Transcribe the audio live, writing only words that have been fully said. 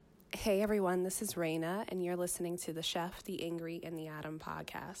Hey everyone, this is Raina, and you're listening to the Chef, the Angry, and the Adam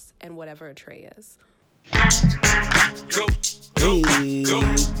podcast, and whatever a tray is.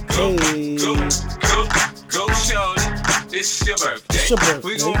 Go, shorty. It's your birthday.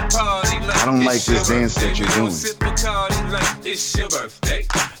 We gon' party like I don't like this dance that you're doing. Sip Bacardi like it's your birthday.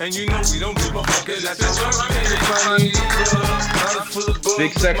 And you know we don't give a fuck. It's your birthday.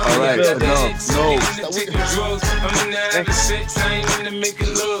 Big sex. All right, no. I'm in the having sex. I ain't into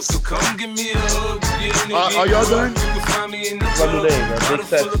making love. So come give me a hug. Are y'all done? You can find me in the One new name, man. Big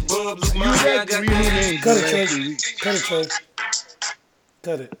sex. You got 3 new names. Cut it, Trey.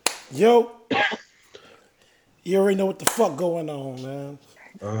 Cut it. Yo. You already know what the fuck going on, man.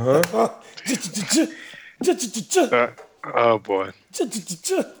 Oh boy.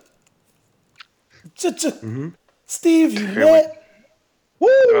 Steve, you net. Woo!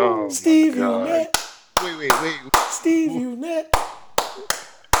 Oh, Steve, my you God. net. Wait. Steve, you net.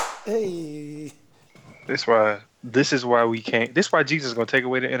 Hey. This is why we can't. This is why Jesus is gonna take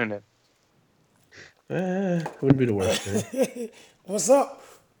away the internet. Wouldn't be the worst thing. What's up?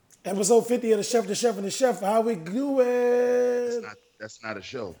 Episode 50 of the Chef, and the Chef. How we doing? That's not a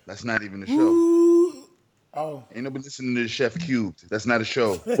show. That's not even a show. Ooh. Oh. Ain't nobody listening to the Chef Cubed. That's not a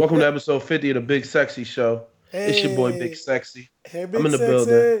show. Welcome to episode 50 of the Big Sexy Show. It's your boy Big Sexy. Hey, Big I'm in the Sexy.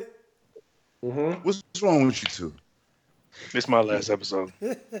 building. Mm-hmm. What's wrong with you two? It's my last episode.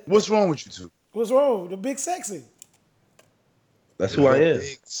 What's wrong with you two? What's wrong? The Big Sexy. That's who I am.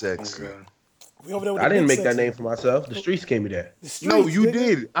 Big sexy. Okay. We over there with I the didn't Big make that Sexy. name for myself. The streets gave me that. The streets, No, you nigga.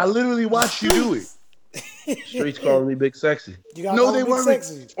 did. I literally watched you do it. Streets calling me Big Sexy. You gotta No, call they him Big weren't.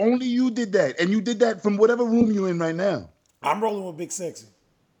 Sexy. Only you did that. And you did that from whatever room you're in right now. I'm rolling with Big Sexy.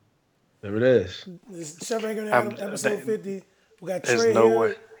 There it is. This Chef Angry and Adam, I'm- episode that- 50. We got there's Trey no here,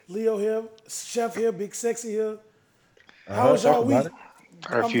 way. Leo here, Chef here, Big Sexy here. How Uh-huh, was y'all talk week? about it.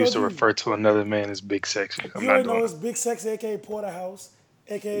 I refuse to gonna do- refer to another man as Big Sexy. I'm You not already know doing it's it. Big Sexy, a.k.a. Porterhouse,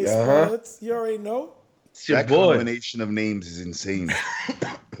 a.k.a. Uh-huh. Spuds. You already know. It's your That boy. combination of names is insane.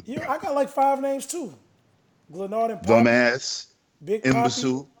 I got like 5 names too. Glenard and Poppy. Dumbass. Big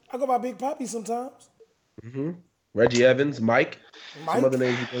imbecile. Poppy. I go by Big Poppy sometimes. Mm-hmm. Reggie Evans, Mike. Mike. Some other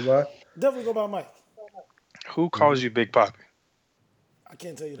names you go by. Definitely go by Mike. Who calls you Big Poppy? I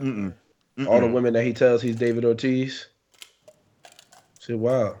can't tell you that. All the women that he tells he's David Ortiz. Shit,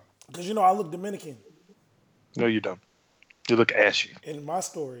 wow. Because you know I look Dominican. No, you don't. You look ashy. In my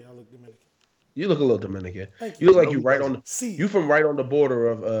story, I look Dominican. You look a little Dominican. Thank You you. look like you right on the. See. You from right on the border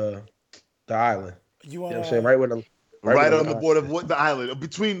of the island. You You know want what I'm saying? Right when the. Right when on the border of what the island.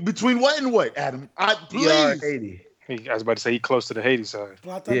 Between what and what, Adam? Please. Haiti. I was about to say he close to the Haiti side.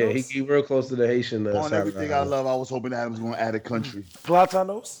 Yeah, he real close to the Haitian On side. everything I love, I was hoping Adam was going to add a country.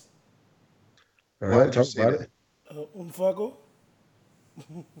 Platanos. Why did you say that? Fuego.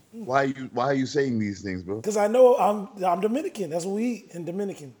 Why are you saying these things, bro? Because I know I'm Dominican. That's what we eat in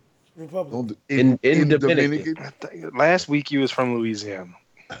Dominican Republic. In Dominican. Last week you was from Louisiana.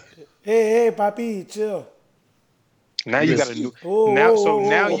 Hey, papi, chill. Now you got a new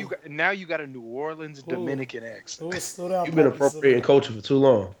now you got a New Orleans Dominican accent. Slow down, You've been papi, appropriating culture for too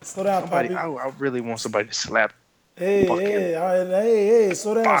long. Slow down, Somebody, papi. I really want somebody to slap. Hey, slow down, fire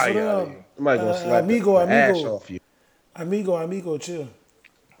slow out of down. you. Somebody gonna slap the ash off you. Amigo, chill.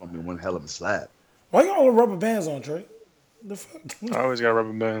 I mean, one hell of a slap. Why you all the rubber bands on, Trey? The fuck? I always got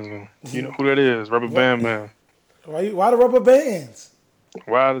rubber bands on. You know who that is? Rubber band man. Why the rubber bands?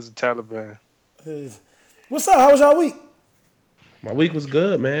 Wild as a Taliban. What's up? How was y'all week? My week was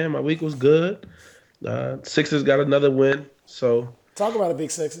good, man. My week was good. Sixers got another win, so Talk about it, Big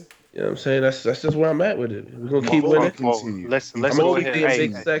Sexy. you know what I'm saying. That's just where I'm at with it. We're gonna keep winning. Continue. Let's I'm go gonna ahead. keep being Hey,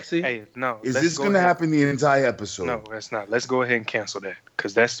 Big Sexy. hey, no. Is let's this go going to ahead. happen the entire episode? No, that's not. Let's go ahead and cancel that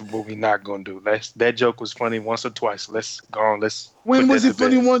because that's what we're not gonna do. That joke was funny once or twice. Let's go on. Let's. When put was that it to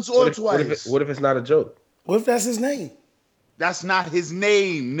bed. funny once or What twice? if it's not a joke? What if that's his name? That's not his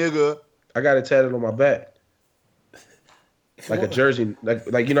name, nigga. I got it tatted on my back, like a jersey,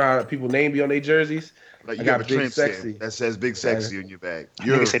 like you know how people name be on their jerseys. Like I you got have a Big tramp Sexy. stamp that says Big Sexy on your back.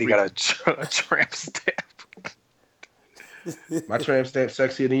 Nigga said he got a tramp stamp. My tramp stamp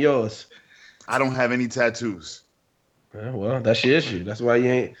sexier than yours. I don't have any tattoos. Yeah, well, that's your issue. That's why you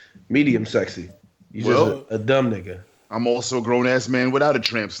ain't medium sexy. You Well- just a dumb nigga. I'm also a grown ass man without a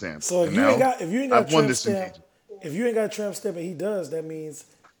tramp stamp. So if And you now, ain't got a I've won tramp this stamp, engagement. if you ain't got a tramp stamp and he does, that means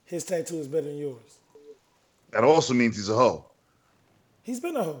his tattoo is better than yours. That also means he's a hoe. He's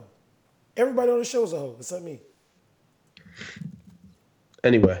been a hoe. Everybody on the show is a hoe, except me.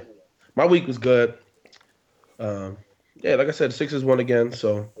 Anyway, my week was good. Yeah, like I said, the Sixers won again,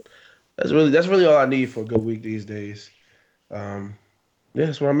 so that's really all I need for a good week these days. Yeah,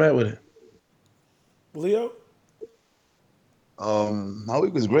 that's where I'm at with it. Leo? My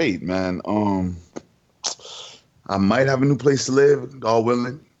week was great, man. I might have a new place to live, all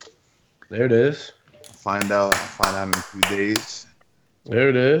willing. There it is. Find out in a few days. There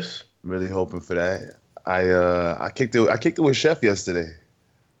it is. Really hoping for that. I kicked it with Chef yesterday.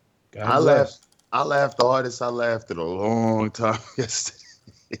 God I bless. laughed. I laughed the hardest I laughed in a long time yesterday.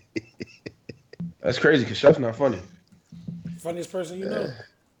 That's crazy because Chef's not funny. Funniest person you know.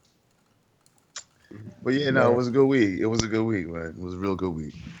 But yeah, no, it was a good week. It was a good week, man. It was a real good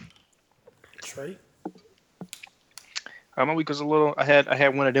week. Trey? My week was a little. I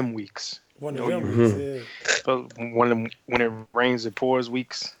had one of them weeks. One You of know, them you- weeks, But one of them when it rains, it pours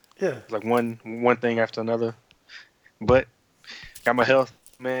weeks. yeah. Like one thing after another. But got my health,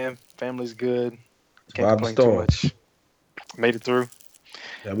 man. Family's good. Can't Bob the complain too Storm. much. Made it through.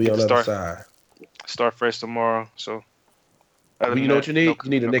 Yeah, we Get on to the other start. side. Start fresh tomorrow. So. other You than know that, what you need? You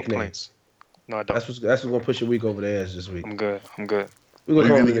need a nickname. complaints. No, I don't. That's what's gonna push your week over the edge this week. I'm good. We're Are gonna you call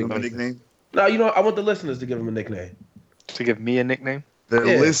gonna him give him a nickname. nickname? No, you know, I want the listeners to give him a nickname. To give me a nickname. The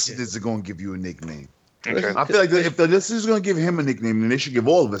Yeah. listeners are gonna give you a nickname. Okay. I feel like if the listeners are gonna give him a nickname, then they should give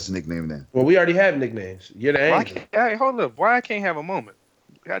all of us a nickname. Then Well, we already have nicknames. You're the Why angel. hey, hold up. Why I can't have a moment?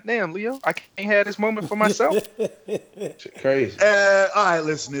 Goddamn, Leo. I can't have this moment for myself. Shit crazy. all right,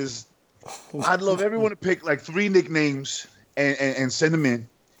 listeners, I'd love everyone to pick like 3 nicknames and send them in.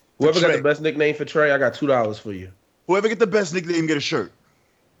 Whoever got Trey. the best nickname for Trey, I got $2 for you. Whoever get the best nickname get a shirt.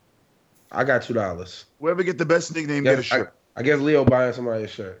 I got $2. Whoever get the best nickname get a shirt. I guess Leo buying somebody a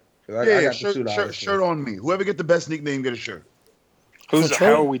shirt. 'Cause I Yeah, got the $2 for shirt it. on me. Whoever get the best nickname get a shirt. Who's For Trey?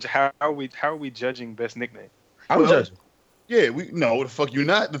 how are we judging best nickname? I'm Well, judging. Yeah, the fuck you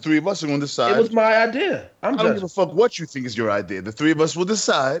not. The 3 of us are gonna decide. It was my idea. I'm I don't give judging. a fuck what you think is your idea. The 3 of us will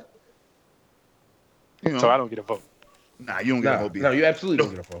decide. You know, So I don't get a vote. nah, you don't get a No, vote. no, you absolutely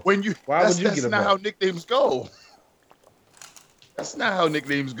don't get a vote. When you, Why that's, would you that's get a not vote? how nicknames go. That's not how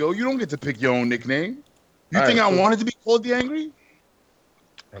nicknames go. You don't get to pick your own nickname. You All think right, I cool. wanted to be called the Angry?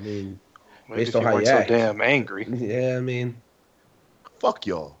 I mean, Maybe Based if on you how weren't you so act. damn angry. yeah, I mean, Fuck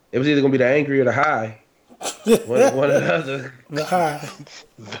y'all. it was either gonna be the angry or the high. One or the other. The high.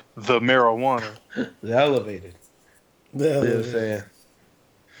 The marijuana. The elevated. The You know what I'm saying?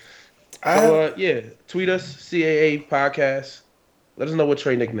 I So, have, yeah, tweet us, CAA Podcast. Let us know what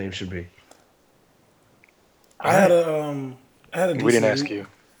Trey nickname should be. I had a We didn't decent ask week. you.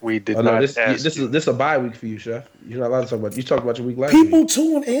 We did Oh, no, not this ask is you. this a bye week for you, Chef. You're not allowed to talk about. You talked about your week last People week.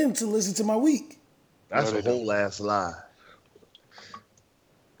 tune in to listen to my week. That's No, a they don't. whole ass lie.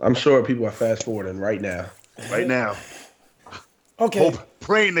 I'm sure people are fast forwarding right now. Right now. Okay.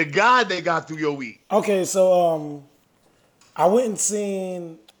 Praying to God they got through your week. Okay, so I went and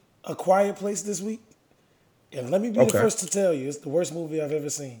seen A Quiet Place this week. And let me be the Okay. first to tell you, it's the worst movie I've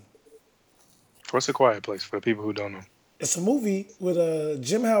ever seen. What's a quiet place for the people who don't know? It's a movie with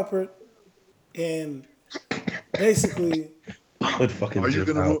Jim Halpert and basically Good fucking Are you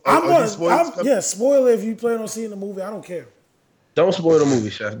Jim gonna? Howard. Are you spoiling stuff? yeah, spoiler if you plan on seeing the movie. I don't care. Don't spoil the movie,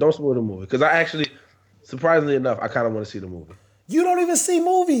 Chef. Don't spoil the movie. Because I actually, surprisingly enough, I kind of want to see the movie. You don't even see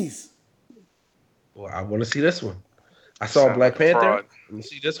movies. Well, I want to see this one. I saw Sound Black like a Panther. fraud. Let me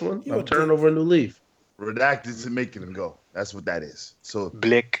see this one. You I'm a turning dick. over a new leaf. Redacted to making them go. That's what that is. So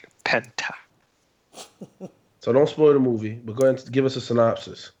Black Panther. So don't spoil the movie, but go ahead and give us a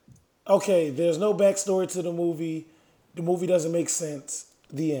synopsis. Okay, there's no backstory to the movie. The movie doesn't make sense.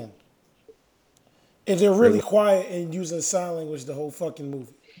 The end. And they're really quiet and using sign language the whole fucking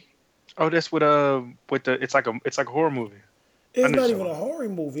movie. Oh, that's with the it's like a horror movie. It's knew not so. even a horror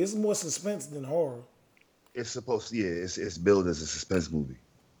movie. It's more suspense than horror. it's supposed to, it's billed as a suspense movie.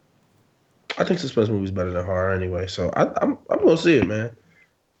 I think suspense movies better than horror anyway. So I'm gonna see it, man.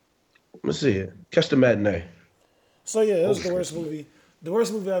 I'm gonna see it. Catch the matinee. So yeah, it was the worst movie. The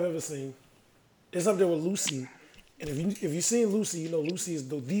worst movie I've ever seen. It's up there with Lucy. And if you've seen Lucy, you know Lucy is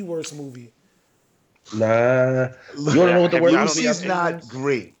the worst movie. Nah. You wanna know what the Have word you- I don't Lucy's think not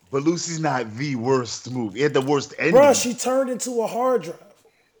great, but Lucy's not the worst movie. It had the worst ending. Bruh, she turned into a hard drive.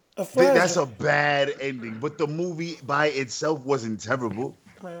 A flash That's a drive. bad ending, but the movie by itself wasn't terrible.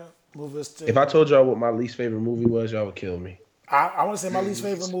 Man, movie is If I told y'all what my least favorite movie was, y'all would kill me. I want to say my least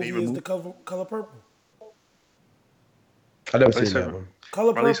favorite movie favorite is movie? The Color Purple. I never Least seen that favorite. one.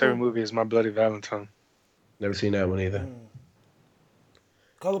 Color My least favorite Purple. movie is My Bloody Valentine. Never seen that one either.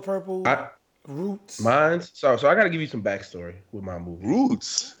 Color Purple. I Roots. mine's so I gotta give you some backstory with my movie.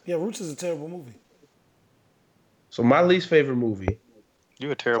 Roots. Yeah, Roots is a terrible movie. So my least favorite movie.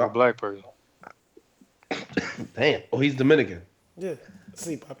 You a terrible black person. Damn. Oh, he's Dominican. Yeah.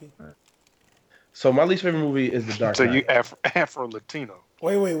 See, Poppy. So my least favorite movie is The Dark So Knight. you Afro Latino.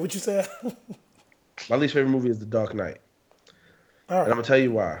 Wait, what you said? My least favorite movie is The Dark Knight. All right. And I'm going to tell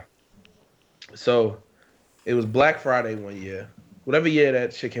you why. So it was Black Friday one year. Whatever year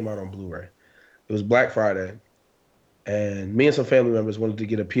that shit came out on Blu-ray. It was Black Friday. And me and some family members wanted to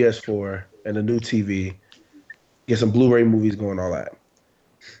get a PS4 and a new TV, get some Blu-ray movies going, all that.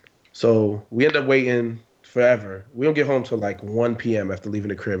 So we ended up waiting forever. We don't get home till like 1 p.m. after leaving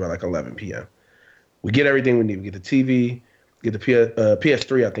the crib at like 11 p.m. We get everything we need. We get the TV, get the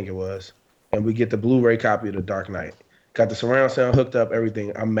PS3, I think it was, and we get the Blu-ray copy of The Dark Knight. Got the surround sound hooked up,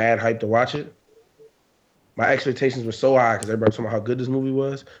 everything. I'm mad hyped to watch it. My expectations were so high because everybody was talking about how good this movie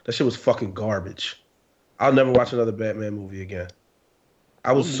was. That shit was fucking garbage. I'll never watch another Batman movie again.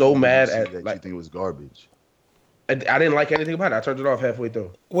 I was so mad at that like you think it was garbage. I didn't like anything about it. I turned it off halfway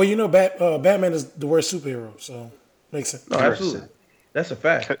through. Well, you know, Batman is the worst superhero, so makes sense. No, absolutely. That's a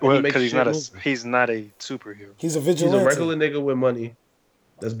fact. Well, because he's not a superhero. He's a He's vigilante. a regular nigga with money.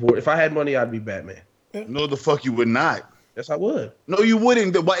 That's bored. If I had money, I'd be Batman. No, the fuck you would not. Yes, I would. No, you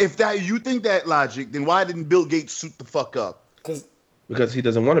wouldn't. If you think that logic, then why didn't Bill Gates suit the fuck up? Because he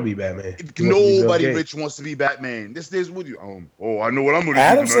doesn't want to be Batman. Nobody rich wants to be Batman. This is with you. I know what I'm gonna do.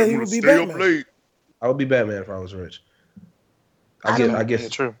 Adam said I'm he gonna would be stay up Batman. late. I would be Batman if I was rich. I guess Yeah,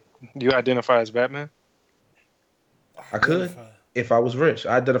 true. You identify as Batman? I could if I was rich.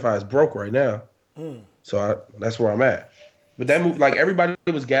 I identify as broke right now, so that's where I'm at. But that movie, like everybody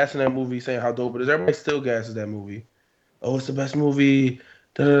was gassing that movie, saying how dope it is. Everybody still gasses that movie. Oh, it's the best movie.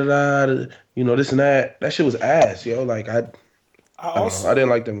 Da da da. You know, this and that. That shit was ass, yo. Like I don't know. I didn't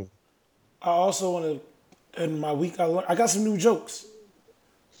like that movie. I also want to, in my week, I got some new jokes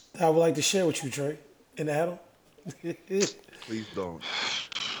that I would like to share with you, Trey and Adam. Please don't.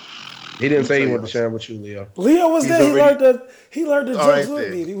 He didn't say he wanted to share them with you, Leo. Leo was there. He learned the All jokes right, with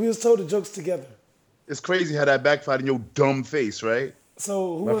then. me. We was told the jokes together. It's crazy how that backfired in your dumb face, right?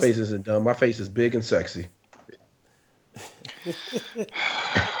 So My face isn't dumb. My face is big and sexy. Oh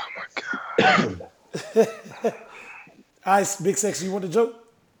my god. All right, Big Sexy, you want the joke?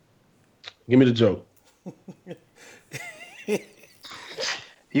 Give me the joke.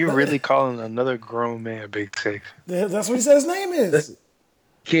 You really calling another grown man Big Six? That's what he said his name is.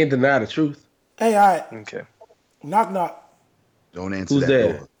 Can't deny the truth. Hey, all right. Okay. Knock, knock. Don't answer Who's that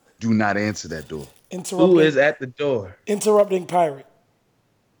there? door. Do not answer that door. Who is at the door? Interrupting pirate.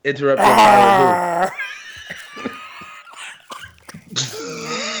 Interrupting pirate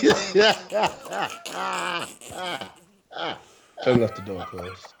Turn off the door,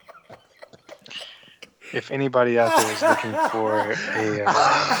 please. If anybody out there is looking for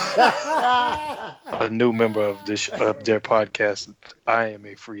a new member of their podcast, I am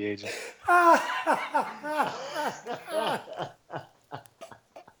a free agent. That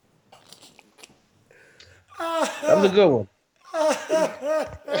was a good one.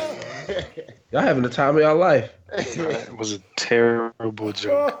 Y'all having the time of y'all life. It was a terrible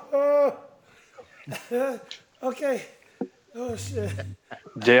joke. Okay. Oh, shit.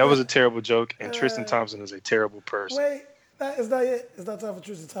 Yeah, that was a terrible joke, and Tristan Thompson is a terrible person. Wait, it's not yet. It's not time for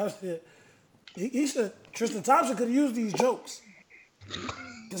Tristan Thompson yet. He should. Tristan Thompson could have used these jokes.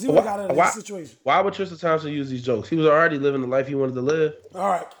 Because he would have got out of this situation. Why would Tristan Thompson use these jokes? He was already living the life he wanted to live. All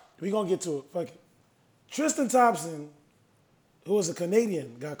right. We're going to get to it. Fuck it. Tristan Thompson, who was a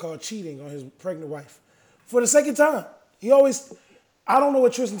Canadian, got caught cheating on his pregnant wife for the second time. He always, I don't know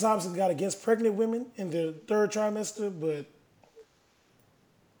what Tristan Thompson got against pregnant women in their third trimester, but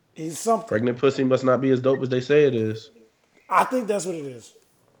he's something. Pregnant pussy must not be as dope as they say it is. I think that's what it is.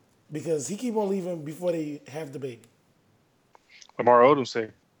 Because he keep on leaving before they have the baby. Lamar Odom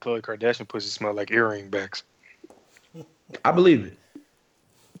said Khloe Kardashian pussy smelled like earring backs. I believe it.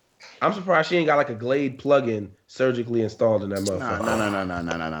 I'm surprised she ain't got like a Glade plug-in surgically installed in that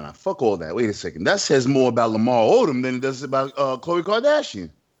motherfucker. No. Fuck all that. Wait a second. That says more about Lamar Odom than it does about Khloe Kardashian.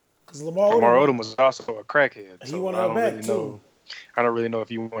 Because Lamar Odom was also a crackhead. He wanted her back, too. I don't really know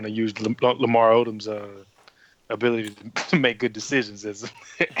if you want to use Lamar Odom's ability to make good decisions as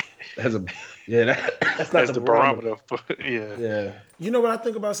that's not the barometer. Yeah. You know what I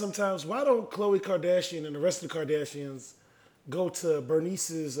think about sometimes? Why don't Khloe Kardashian and the rest of the Kardashians go to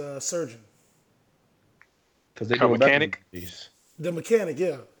Bernice's surgeon? Because they Her go mechanic? The mechanic,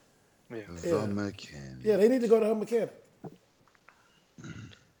 yeah. The mechanic. Yeah, they need to go to her mechanic.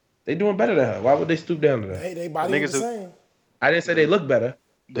 They doing better than her. Why would they stoop down to that? Hey, they body ain't the same. I didn't say they look better.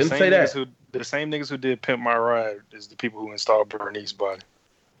 Didn't say that. The same niggas who did Pimp My Ride is the people who installed Bernice's body.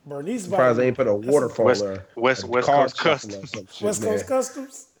 Bernice's surprised body. they ain't put a waterfall there. West Coast Customs. West Coast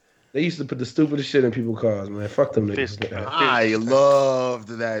Customs. They used to put the stupidest shit in people's cars, man. Fuck them niggas. Fist, Man. I loved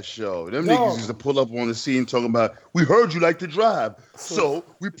that show. Them No. niggas used to pull up on the scene talking about, we heard you like to drive. So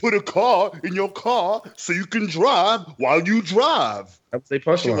we put a car in your car so you can drive while you drive. That's they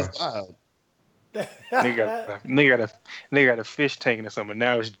That shit was punchline. wild. nigga got a fish tank or something.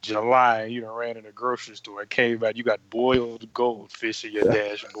 Now it's July and you done ran in a grocery store. It came out, you got boiled goldfish in your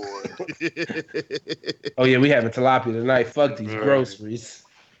dashboard. Oh yeah, we having tilapia tonight. Fuck these Right. groceries.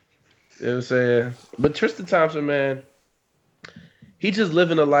 You know what I'm saying? But Tristan Thompson, man, he just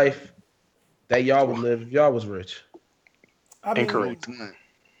living a life that y'all would live if y'all was rich. I mean, Incorrect.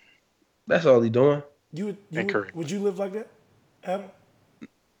 That's all he doing. Incorrect. Would you live like that, Adam?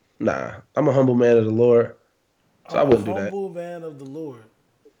 Nah, I'm a humble man of the Lord, so I wouldn't do that. Humble man of the Lord.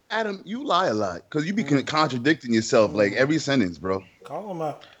 Adam, you lie a lot because you be contradicting yourself like every sentence, bro. Call him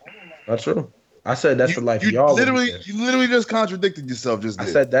out. Not true. I said that's the life you y'all would literally, live. you literally just contradicted yourself just I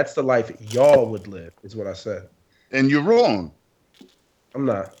then. said that's the life y'all would live, is what I said. And you're wrong. I'm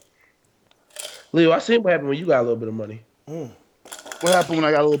not. Leo, I seen what happened when you got a little bit of money. What happened when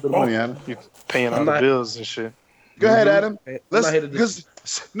I got a little bit of money, Adam? You paying all I'm the not- bills and shit. Go ahead, Adam. I'm Let's not here to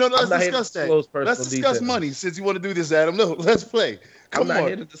let's I'm not here to discuss that. disclose personal Let's discuss details. money since you want to do this, Adam. No, let's play. Come not on.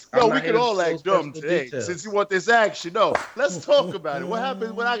 here to No, I'm we not here can to all act disclose dumb personal today details. since you want this action. No, let's talk about it. What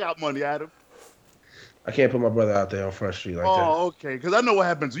happens when I got money, Adam? I can't put my brother out there on Front Street like that. Oh, okay. Because I know what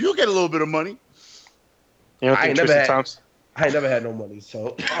happens. You get a little bit of money. You don't I think ain't never Tristan had- Thompson? I ain't never had no money,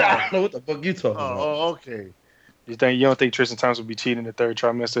 so I don't know what the fuck you talking about. Oh, okay. You don't think Tristan Thompson would be cheating the third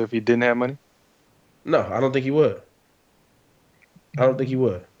trimester if he didn't have money? No, I don't think he would. I don't think he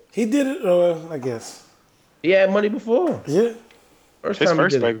would. He did it, I guess. He had money before. Yeah. His Time he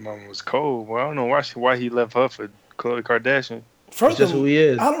first did it. baby mama was cold. Well, I don't know why he left her for Khloe Kardashian. First just of all, who he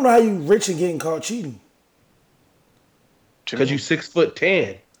is. I don't know how you rich and getting caught cheating. Because you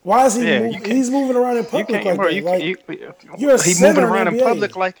 6'10". Why is he? Yeah, move, you can't- he's moving around in You public can't, like bro. that. You, like, you're a he center moving in around in NBA.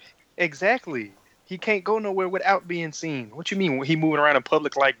 public like exactly. He can't go nowhere without being seen. What you mean? He moving around in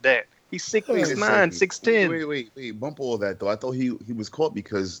public like that? He's 6'9", 6'10". Wait. Bump all that though. I thought he was caught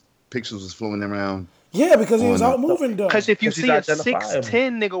because pictures was floating around. yeah, because he was Oh, no. out moving dumb. Because if you 'Cause he's see a identifiable.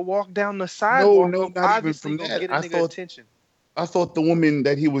 6'10" nigga walk down the sidewalk, no, not even obviously from gonna that. get a I nigga thought- attention. I thought the woman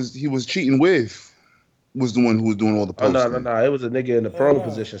that he was cheating with was the one who was doing all the Oh, posting. no. It was a nigga in the prone no.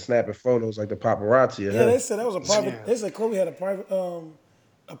 position snapping photos like the paparazzi. of Yeah, him. they said that was a private. Yeah. They said Chloe had a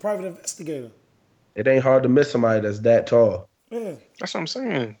private investigator. It ain't hard to miss somebody that's that tall. Yeah, That's what I'm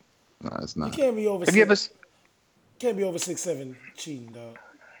saying. No, it's you not. can't be over. Have you ever? Can't be over 6'7" cheating, dog.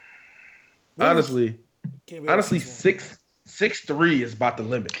 Honestly, Can't be over 6'1". 6'3" is about the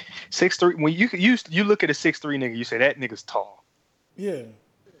limit. 6'3". When you look at a 6'3" nigga, you say that nigga's tall. Yeah,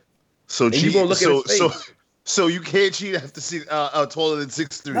 So And you gonna look at his face. so you can't cheat after taller than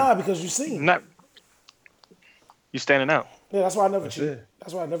 6'3". nah, because you seen. Not you standing out. Yeah, that's why I never That's cheated. it.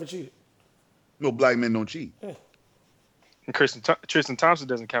 That's why I never cheated. No, black men don't cheat. And Tristan Thompson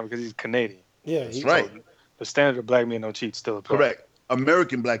doesn't count because he's Canadian. Yeah, That's right. The standard of black men don't cheat still applies. Correct.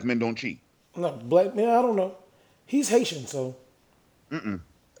 American black men don't cheat. No, black man. I don't know. He's Haitian, so No,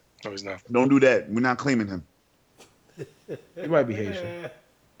 he's not. Don't do that. We're not claiming him. He might be Haitian.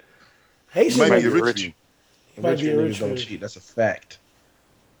 Haitian Might might be be a rich. rich. one. Might Rich be a niggas rich don't man. cheat. That's a fact.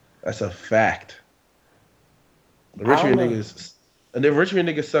 That's a fact. The I don't Richmond know. niggas, and the Richmond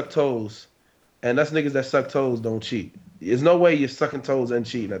niggas suck toes, and that's niggas that suck toes don't cheat. There's no way you're sucking toes and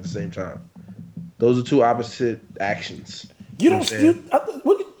cheating at the same time. Those are two opposite actions. You know don't. what I'm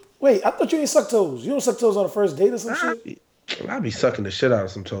saying? Wait, I thought you ain't suck toes. You don't suck toes on the first date or some shit. I be sucking the shit out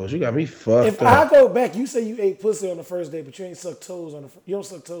of some toes. You got me fucked If I up. go back, you say you ate pussy on the first date, but you ain't suck toes on the. You don't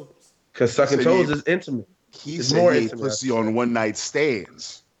suck toes. Because sucking So toes you- is intimate. He It's said more he ate intimate, pussy I on one night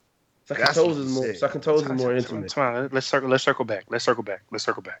stands. Sucking That's toes what is he more. said. Sucking toes is more intimate. Come on, let's circle back. Let's circle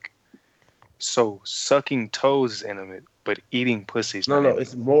back. So sucking toes is intimate, but eating pussy is not No, intimate.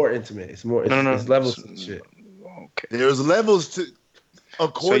 it's more intimate. It's more. It's, No. it's levels to the shit. Okay. There's levels to,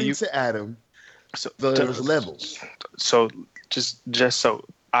 according you- to Adam. So There's levels. So just so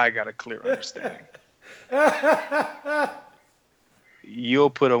I got a clear understanding.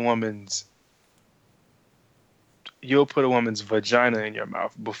 You'll put a woman's vagina in your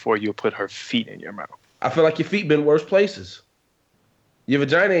mouth before you'll put her feet in your mouth. I feel like your feet been worse places. Your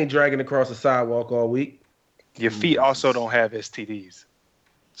vagina ain't dragging across the sidewalk all week. Your feet also don't have STDs.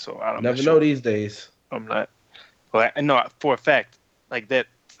 So I don't Never know these days. I'm not. Well, I know for a fact, like that.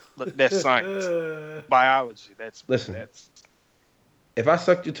 That's science, biology. Listen. That's If I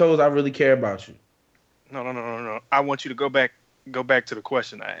sucked your toes, I really care about you. no. I want you to go back to the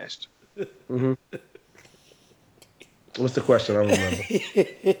question I asked. Mm-hmm. What's the question? I don't remember.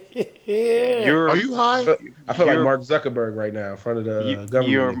 You're Are you high? I feel like You're- Mark Zuckerberg right now in front of the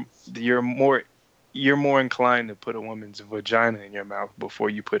government. you're more inclined to put a woman's vagina in your mouth before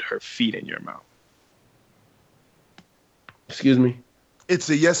you put her feet in your mouth. Excuse me. It's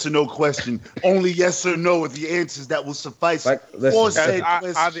a yes or no question. Only yes or no are the answers that will suffice Like, listen, for As said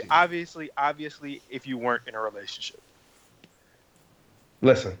question. Obviously, if you weren't in a relationship.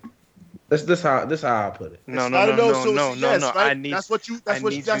 Listen. This how I put it. No, Not a no, so it's no, a yes, right? I need. That's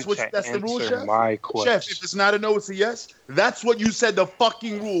the rule, answer Chef. my Chef, question. if it's not a no, it's a yes. That's what you said the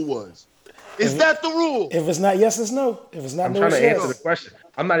fucking rule was. Is that the rule? If it's not yes, it's no. If it's not I'm no, trying it's to answer yes. the question.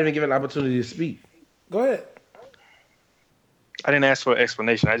 I'm not even given an opportunity to speak. Go ahead. I didn't ask for an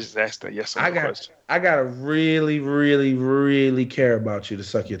explanation. I just asked a yes or no question. I gotta really, really, really care about you to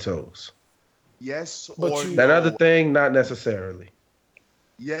suck your toes. Yes But or you- no? That other thing, not necessarily.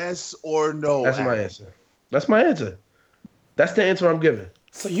 Yes or no? That's my Adam? answer. That's my answer. That's the answer I'm giving.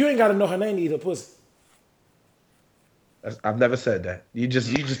 So you ain't got to know her name to eat her pussy. I've never said that. You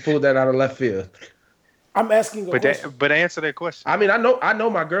just pulled that out of left field. I'm asking a question. But answer that question. I mean, I know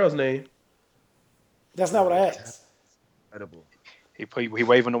my girl's name. That's not what I asked. Incredible. He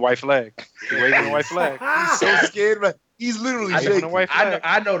waving the white flag. He waving the white flag. He's so scared. Right? He's literally Waving the shaking. white flag.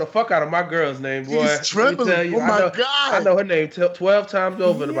 I know the fuck out of my girl's name, boy. He's Let me trembling. tell you, Oh my I know, God. I know her name 12 times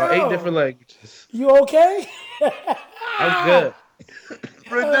over in about Yo. 8 different languages. You okay? I'm good.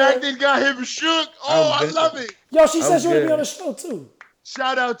 Redacted got him shook. Oh, I good. love it. Yo, she said I'm she want to be good. on the show too.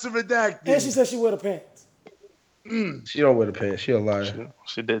 Shout out to Redacted. And she said she wear the pants. She don't wear the pants. She a liar.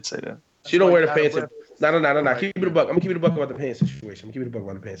 She did say that. She don't why wear you the gotta pants. breath- No. Keep it a buck. I'm gonna keep it a buck about the pants situation.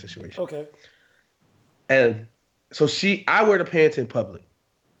 Okay. And so I wear the pants in public.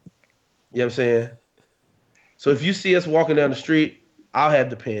 You know what I'm saying? So if you see us walking down the street, I'll have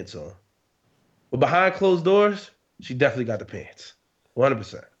the pants on. But behind closed doors, she definitely got the pants.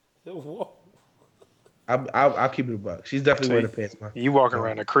 100%. Whoa. I'll keep it a buck. She's definitely wearing the pants, man. You walking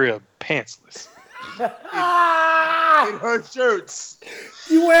around the crib pantsless. In her shirts.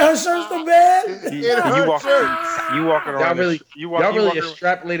 You wear her shirts to bed? You her walking Y'all around. really, you y'all really walking,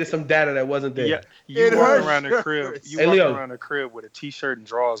 extrapolated some data that wasn't there. yeah, you In walking her around the shirts. crib. You Hey, walking Leo. around the crib with a t-shirt and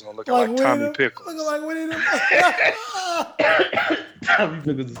drawers on, looking like Tommy Pickles. Looking like Winnie the Tommy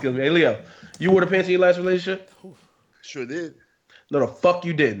Pickles is killing me. Hey, Leo, you wore the pants in your last relationship? Sure did. No, the fuck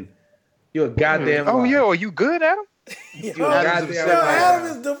you didn't. You're a goddamn Oh liar. yeah, are you good, Adam? You're a Adam's goddamn upset Yo, right liar. Adam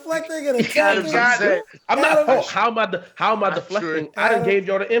is deflecting and Adam's attacking. upset. I'm not. Adam- Oh, how am I Not deflecting? true. I done Adam- gave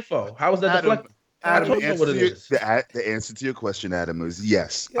y'all the info. How was that Adam, deflecting? I Adam, told you what it is. the answer to your question, Adam, is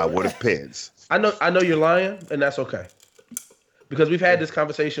yes. I wore the pants. I know you're lying, and that's okay. Because we've had this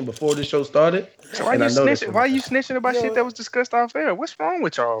conversation before this show started. So why and you I know this snitching? one. Why you snitching about Yo. shit that was discussed off air? What's wrong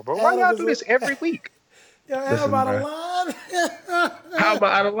with y'all, bro? Why Adam y'all is do this every week? Yo, Adam Listen, out man. of line. How am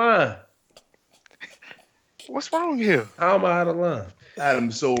I out of line? What's wrong here? How am I out of line?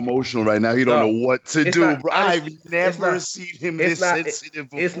 Adam's so emotional right now. He don't No, know what to it's do, not- bro. honestly, I've never not- seen him it's this not- sensitive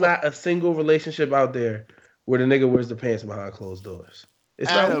before. It's not a single relationship out there where the nigga wears the pants behind closed doors. It's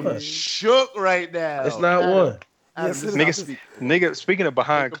not Adam one. shook right now. It's not Adam, one. Adam, Yes, just it is. stop Nigga, speaking of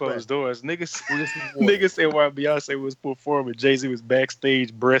behind Take a closed doors, niggas, We'll get some water. niggas said while Beyonce was performing, Jay-Z was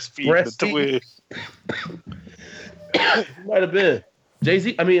backstage breastfeeding the Breastfeeding. twins. Might have been.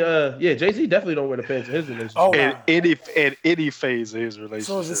 Jay-Z, Jay-Z definitely don't wear the pants in his relationship. Oh, In wow. any phase of his relationship.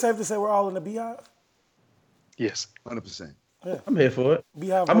 So is it safe to say we're all in the beehive? Yes. 100%. I'm here for it.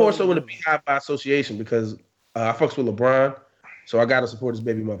 Beehive. I'm more so in the Beehive by association because I fucks with LeBron, so I gotta support his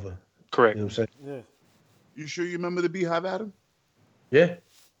baby mother. Correct. You know what I'm saying? Yeah. You sure you remember the Beehive, Adam? Yeah,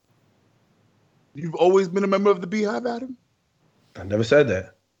 You've always been a member of the Beehive, Adam? I never said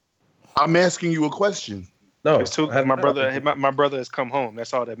that. I'm asking you a question. No, It's too, I haven't- my brother has come home.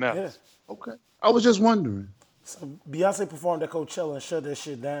 That's all that Yeah. matters. Okay. I was just wondering. So Beyonce performed at Coachella and shut that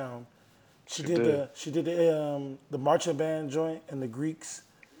shit down. She did did. the marching band joint and the Greeks.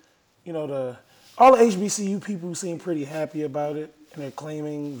 You know, all the HBCU people seem pretty happy about it, and they're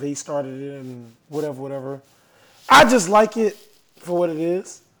claiming they started it and whatever. I just like it for what it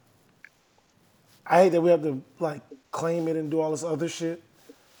is. I hate that we have to like claim it and do all this other shit.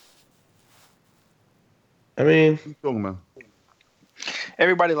 I mean, What you talking about?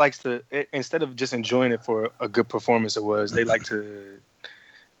 Everybody likes to, instead of just enjoying it for a good performance it was, they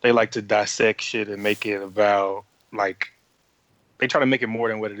like to dissect shit and make it about, like, they try to make it more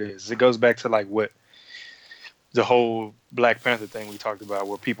than what it is. It goes back to like what the whole Black Panther thing we talked about,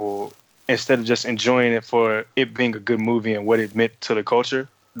 where people, instead of just enjoying it for it being a good movie and what it meant to the culture,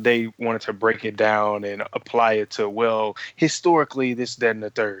 they wanted to break it down and apply it to, well, historically this, that, and the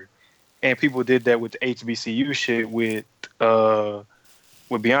third. And people did that with the HBCU shit with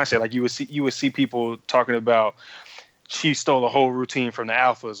Beyonce. Like you would see people talking about she stole a whole routine from the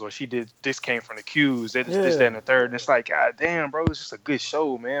Alphas, or this came from the Qs, this, that, and the third. And it's like, God damn, bro, it's just a good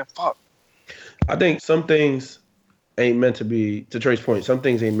show, man. Fuck. I think some things ain't meant to be, to Trey's point, some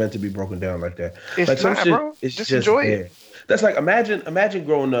things ain't meant to be broken down like that. It's like some not, shit, bro. it's just enjoy there. it. That's like, imagine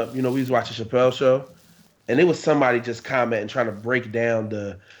growing up, we was watching Chappelle Show, and it was somebody just commenting, trying to break down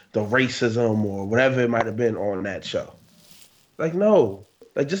the racism or whatever it might have been on that show. Like, no.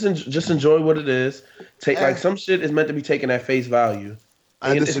 Like, just enjoy what it is. Like, some shit is meant to be taken at face value.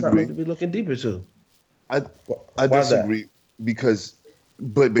 I disagree. It's not meant to be looking deeper to. I disagree because,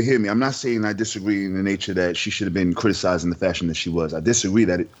 but hear me. I'm not saying I disagree in the nature that she should have been criticized in the fashion that she was. I disagree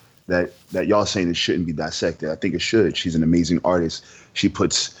that y'all saying it shouldn't be dissected. I think it should. She's an amazing artist. She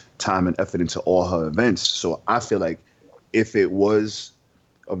puts time and effort into all her events. So I feel like if it was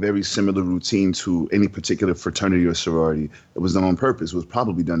a very similar routine to any particular fraternity or sorority, it was done on purpose. It was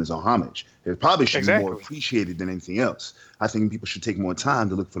probably done as a homage. It probably should be more appreciated than anything else. I think people should take more time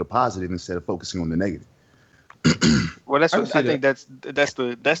to look for the positive instead of focusing on the negative. Well, that's what I think. That's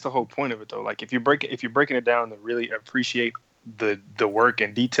the whole point of it, though. Like if you're breaking it down to really appreciate the work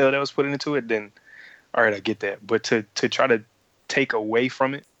and detail that was put into it, then all right, I get that. But to try to take away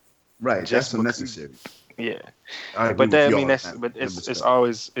from it, right? That's unnecessary. Yeah, it's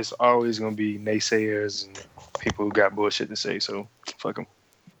always gonna be naysayers and people who got bullshit to say. So fuck them.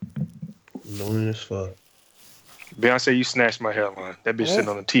 Annoying as fuck. Beyonce, you snatched my hairline. That bitch sitting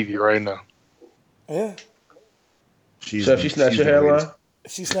on the TV right now. Yeah. She snatched your hairline?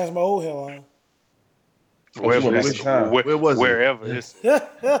 She snatched my old hairline. Wherever.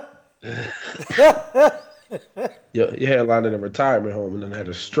 Your hairline in a retirement home and then had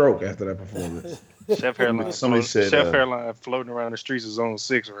a stroke after that performance. Chef hairline floating around the streets of Zone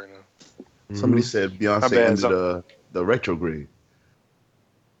 6 right now. Somebody said Beyonce ended the retrograde.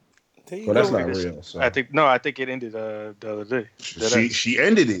 Well, that's not real. So. I think it ended the other day. She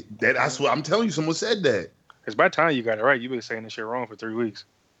ended it. That's what I'm telling you. Someone said that. Because by the time you got it right, you've been saying this shit wrong for 3 weeks.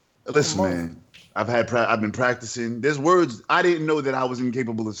 Listen, man, I've been practicing. There's words I didn't know that I was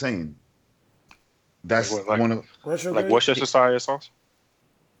incapable of saying. That's one of like Worcestershire sauce.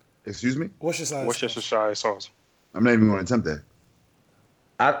 Excuse me? Worcestershire sauce. I'm not even going to attempt that.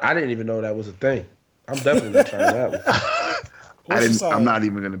 I didn't even know that was a thing. I'm definitely not trying that one. I'm not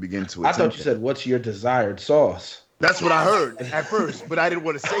even going to begin to. I thought you said, "What's your desired sauce?" That's what I heard at first, but I didn't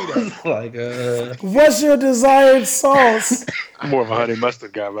want to say that. What's your desired sauce? I'm more of a honey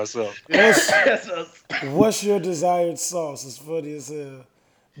mustard guy myself. What's your desired sauce? It's funny as hell.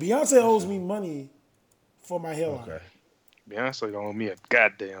 Beyonce owes me money for my hairline. Okay. Beyonce don't owe me a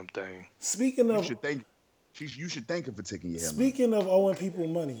goddamn thing. Speaking of, you should thank her for taking your hairline. Speaking of owing people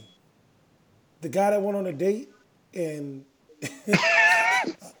money, the guy that went on a date and.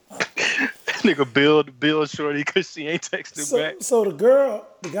 Nigga Bill shorty because she ain't texting back. So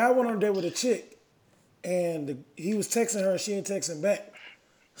the guy went on a date with a chick, and he was texting her and she ain't texting back.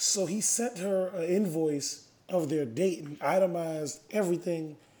 So he sent her an invoice of their date and itemized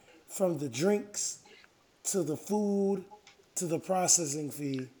everything from the drinks to the food to the processing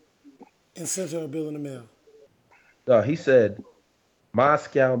fee and sent her a bill in the mail. He said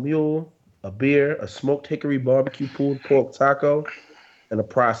Moscow Mule, a beer, a smoked hickory barbecue pulled pork taco, and a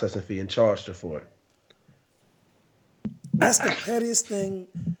processing fee, and charged her for it. That's the pettiest thing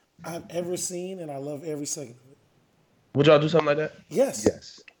I've ever seen, and I love every second of it. Would y'all do something like that?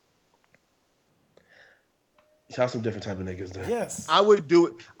 Yes. Y'all some different type of niggas then. Yes. I would do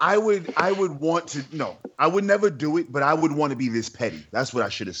it. I would want to. No, I would never do it, but I would want to be this petty. That's what I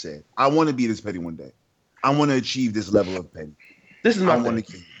should have said. I want to be this petty one day. I want to achieve this level of petty. This is my thing.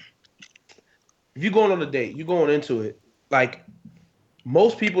 If you're going on a date, you're going into it like.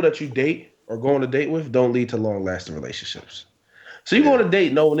 Most people that you date or go on a date with don't lead to long-lasting relationships. So you go on a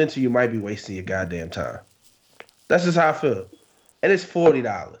date knowing into you might be wasting your goddamn time. That's just how I feel. And it's $40.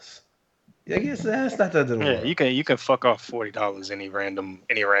 I guess that's not that difficult. Yeah, you can fuck off $40 any random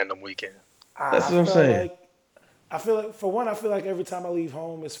weekend. That's what I'm saying. I feel like every time I leave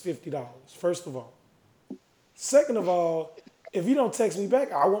home it's $50. First of all. Second of all, if you don't text me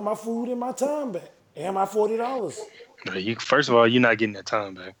back, I want my food and my time back. And my $40. First of all, you're not getting that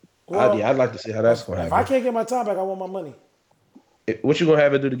time back. Well, I'd like to see how that's going to happen. If I can't get my time back, I want my money. What you going to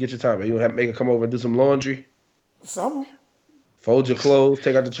have her do to get your time back? You going to make her come over and do some laundry? Something. Fold your clothes,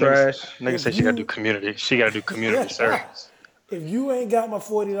 take out the trash? Nigga said she got to do community. She got to do community service. If you ain't got my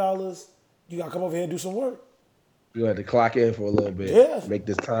 $40, you got to come over here and do some work. You have to clock in for a little bit. Yeah. Make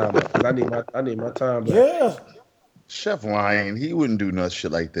this time up. I need my time back. Yeah. Chef lying. He wouldn't do no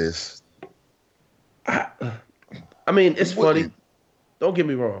shit like this. I mean, it's funny. Don't get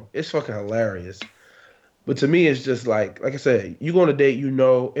me wrong. It's fucking hilarious. But to me, it's just like I said, you go on a date, you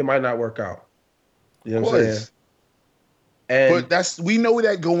know it might not work out. You know what I'm saying? And but we know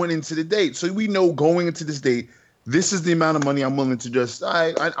that going into the date. So we know going into this date, this is the amount of money I'm willing to just,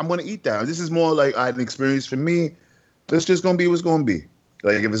 I'm going to eat that. This is more like an experience for me. It's just going to be what's going to be.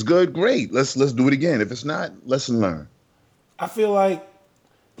 Like, if it's good, great. Let's do it again. If it's not, lesson learned. I feel like,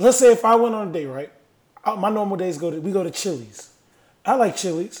 let's say if I went on a date, right? My normal days we go to Chili's. I like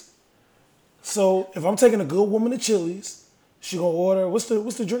Chili's. So if I'm taking a good woman to Chili's, she gonna order, what's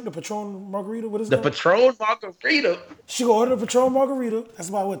the drink? The Patron Margarita? What is that? The Patron Margarita. She gonna order the Patron Margarita. That's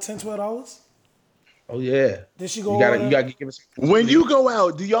about what, $10, $12? Oh yeah. Then she go. You gotta give us. When you go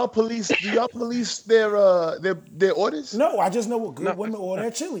out, do y'all police their orders? No, I just know what good women order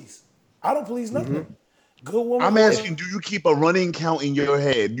at Chili's. I don't police nothing. Mm-hmm. Good women. I'm asking, do you keep a running count in your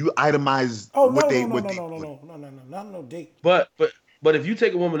head? You itemize what they. No, not no date. But if you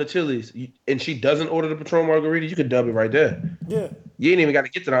take a woman to Chili's and she doesn't order the Patron Margarita, you can dub it right there. Yeah. You ain't even got to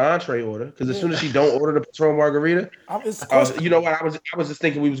get to the entree order because as soon as she don't order the Patron Margarita, you know what? I was just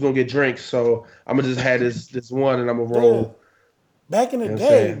thinking we was gonna get drinks, so I'm gonna just have this one and I'm gonna roll. Yeah. Back in the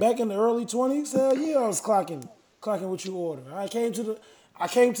day, back in the early 20s, hell yeah, I was clocking what you order. I came to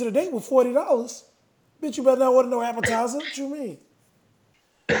the date with $40. Bitch, you better not order no appetizer. What you mean?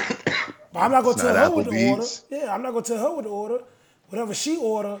 But I'm not gonna tell her what to order. Yeah, I'm not gonna tell her what to order. Whatever she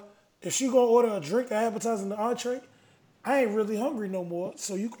order, if she gonna order a drink, an appetizer, and the entree, I ain't really hungry no more.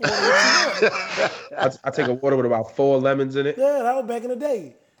 So you can order what you want. I take a water with about 4 lemons in it. Yeah, that was back in the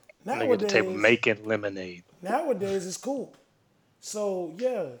day. Nigga at the table making lemonade. Nowadays it's cool. So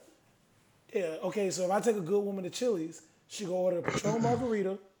yeah. Okay, so if I take a good woman to Chili's, she gonna order the Patron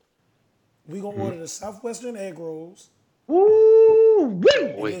Margarita. We gonna order the Southwestern egg rolls. Woo! And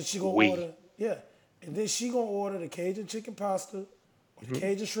then she gonna order, and then she gonna order the Cajun chicken pasta or the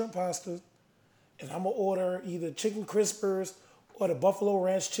Cajun shrimp pasta, and I'm gonna order either chicken crispers or the Buffalo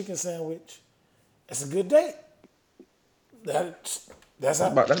Ranch chicken sandwich. That's a good date. That's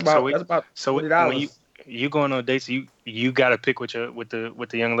about $40. When you going on dates, you gotta pick what the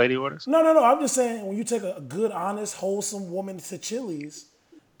young lady orders. No. I'm just saying when you take a good, honest, wholesome woman to Chili's,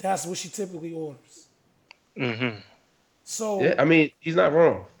 that's what she typically orders. Mm-hmm. So yeah, I mean, he's not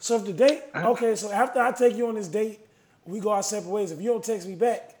wrong. So if the date, okay, so after I take you on this date, we go our separate ways. If you don't text me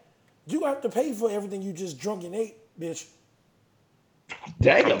back, you have to pay for everything you just drunk and ate, bitch.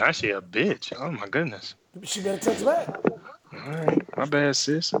 Damn. Now she a bitch. Oh my goodness. She better text back. All right, my bad,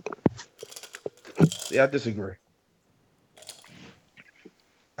 sis. Yeah, I disagree.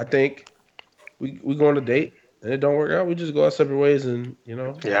 I think we go on a date and it don't work out. We just go our separate ways, and you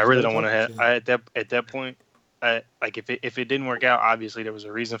know. Yeah, I really don't want to have. At that point, like if it didn't work out, obviously there was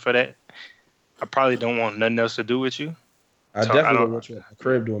a reason for that. I probably don't want nothing else to do with you. I definitely don't want you at my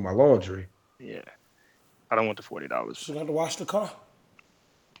crib doing my laundry. Yeah, I don't want the $40. She got to wash the car,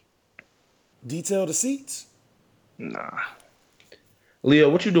 detail the seats. Nah.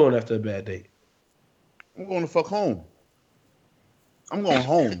 Leo, what you doing after a bad date? I'm going to fuck home. I'm going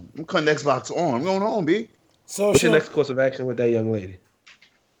home. I'm cutting the Xbox on. I'm going home, B. So what's your next course of action with that young lady?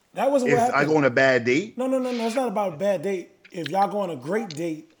 That wasn't what happened. I go on a bad date? No. It's not about a bad date. If y'all go on a great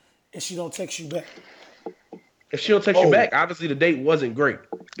date and she don't text you back. If she don't text you back, obviously the date wasn't great.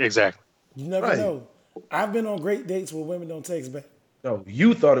 Exactly. You never know. I've been on great dates where women don't text back. No,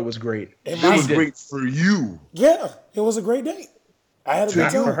 you thought it was great. It was great for you. Yeah, it was a great date. I had a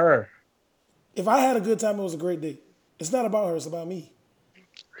good time. For her. If I had a good time, it was a great date. It's not about her, it's about me.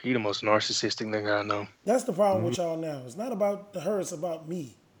 He the most narcissistic nigga I know. That's the problem with y'all now. It's not about her, it's about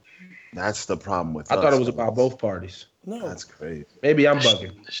me. That's the problem with us. I thought it was about both parties. No. That's crazy. Maybe I'm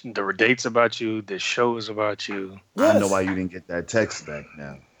bugging. The date's about you. The show is about you. Yes. I know why you didn't get that text back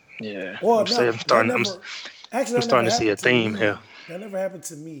now. Yeah. Well, I'm starting to see a theme here. That never happened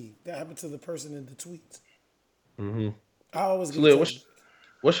to me. That happened to the person in the tweets. Mm-hmm. I always get Leo,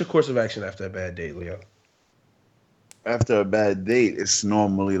 what's your course of action after a bad date, Leo? After a bad date, it's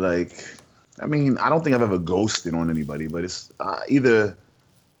normally like, I mean, I don't think I've ever ghosted on anybody, but it's either,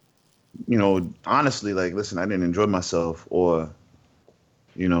 you know, honestly, like, listen, I didn't enjoy myself, or,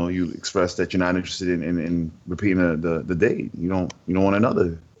 you know, you express that you're not interested in repeating the date. You don't want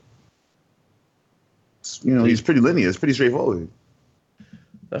another. You know, he's pretty linear. It's pretty straightforward.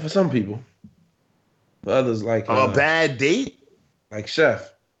 Not for some people. For others, like a bad date, like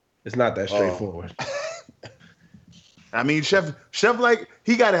Chef, it's not that straightforward. I mean, Chef, like,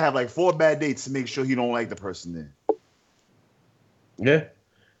 he got to have like 4 bad dates to make sure he don't like the person then. Yeah,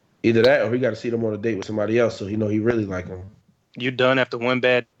 either that or he got to see them on a date with somebody else, so he know he really like them. You done after one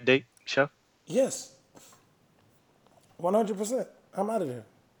bad date, Chef? Yes. 100%. I'm out of there.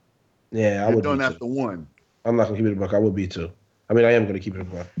 Yeah, I You're would done be after too. one. I'm not gonna keep it a buck. I would be too. I mean, I am gonna keep it a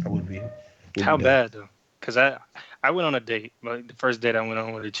buck. I would be. How done. bad though? Because I went on a date. Like the first date I went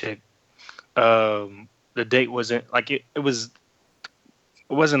on with a chick. The date wasn't like it was.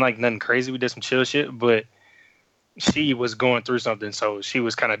 It wasn't like nothing crazy. We did some chill shit, but she was going through something, so she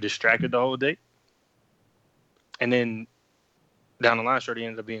was kind of distracted the whole date. And then down the line, shorty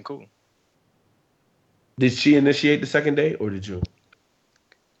ended up being cool. Did she initiate the second date, or did you?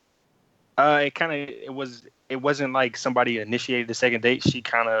 It wasn't like somebody initiated the second date. She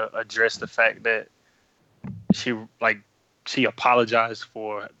kind of addressed the fact that she apologized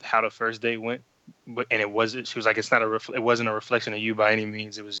for how the first date went, and it wasn't. She was like, it wasn't a reflection of you by any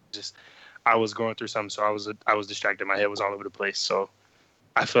means. It was just I was going through something, so I was distracted. My head was all over the place. So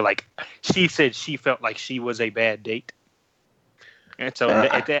I feel like she said she felt like she was a bad date. And so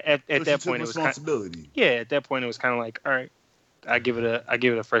at that point, it was responsibility. at that point, it was kind of like, all right, I give it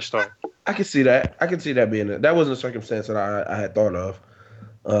a fresh start. I can see that. I can see that being that wasn't a circumstance that I had thought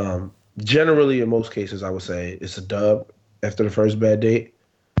of. Generally, in most cases, I would say it's a dub after the first bad date.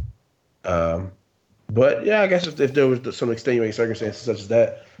 But yeah, I guess if there was some extenuating circumstances such as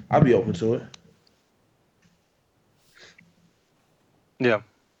that, I'd be open to it. Yeah.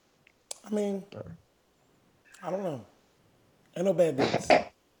 I mean, I don't know. Ain't no bad dates.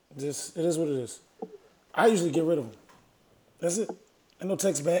 Just it is what it is. I usually get rid of them. That's it. Ain't no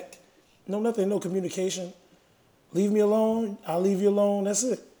text back. No nothing. No communication. Leave me alone. I'll leave you alone. That's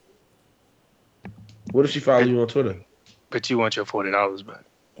it. What if she follow you on Twitter? But you want your $40 back.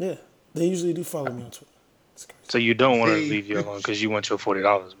 Yeah, they usually do follow me on Twitter. It's crazy. So you don't want to leave you alone because you want your $40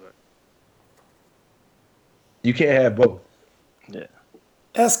 back. You can't have both. Yeah.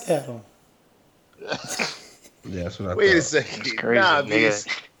 Ask Adam. Yeah, that's what I Wait a thought. second. It's crazy, Nah,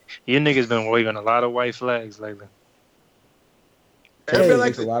 nigga. You niggas been waving a lot of white flags lately. They It like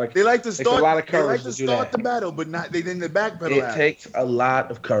takes a lot of- they like to takes a start. lot of They courage like to to do start that. the battle, but not they didn't backpedal. It takes a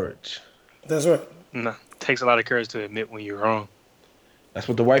lot of courage. That's right. No, it takes a lot of courage to admit when you're wrong. That's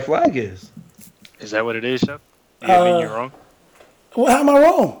what the white flag is. Is that what it is, Shep? You admit you're wrong? Well, how am I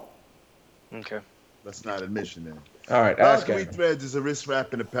wrong? Okay. That's not admission then. All right, ask Valkyrie Adam. Threads is a wrist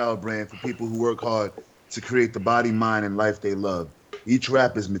wrap and apparel brand for people who work hard to create the body, mind, and life they love. Each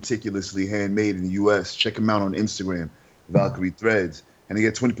wrap is meticulously handmade in the U.S. Check them out on Instagram, Valkyrie Threads, and to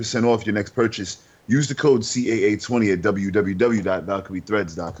get 20% off your next purchase, use the code CAA20 at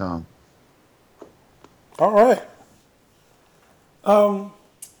www.valkyriethreads.com. All right.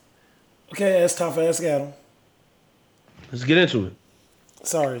 Okay, it's time for Ask Adam. Let's get into it.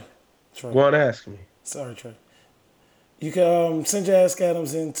 Sorry, Trey. Go on, ask me. Sorry, Trey. You can send your Ask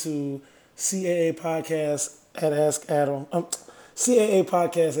Adams into CAA Podcast at Ask Adam. CAA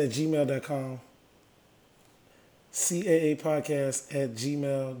Podcast at gmail.com. CAA Podcast at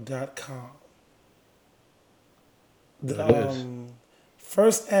gmail.com. The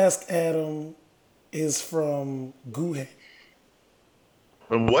first Ask Adam is from Guhe.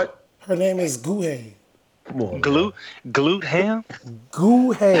 From what? Her name is Guhe. Come on. Glute ham?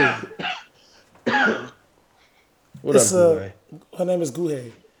 Guhe. What It's up, boy? her name is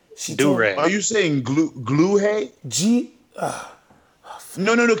Guhe. She Do told- rag. Are you saying glue hay? G.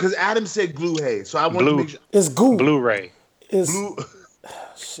 No, because Adam said glue hay. So I want to Blue. make sure. It's Goo. Blu-ray. It's Blue.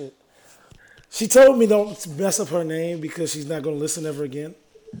 shit. She told me don't mess up her name because she's not gonna listen ever again.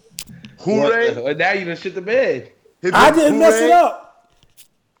 Hooray. What? Now you done shit the bed. I didn't mess it up.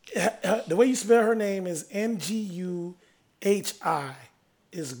 The way you spell her name is Nguhi. It's Guhe.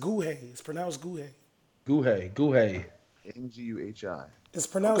 It's pronounced Guhe. Guhe. Nguhi. It's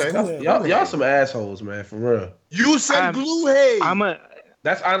pronounced Okay. Guhe. Y'all some assholes, man, for real. You said glue hay.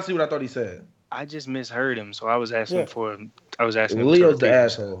 That's honestly what I thought he said. I just misheard him, so I was asking Yeah. for. I was asking. him to Leo's the repeat.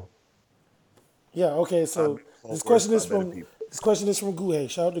 asshole. Yeah. Okay. So this question is from Guhe.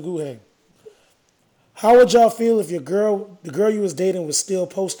 Shout out to Guhe. How would y'all feel if the girl you was dating was still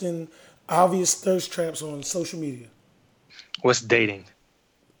posting obvious thirst traps on social media, What's dating?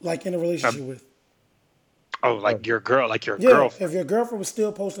 like in a relationship with? Oh, like your girl, like your Yeah. girlfriend. If your girlfriend was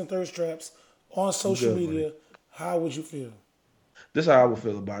still posting thirst traps on social Good, media, how would you feel? This is how I would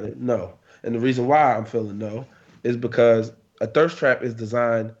feel about it. No. And the reason why I'm feeling no is because a thirst trap is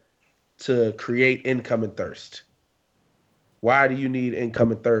designed to create income and thirst. Why do you need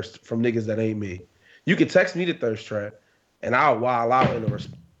income and thirst from niggas that ain't me? You can text me the thirst trap and I'll wild out in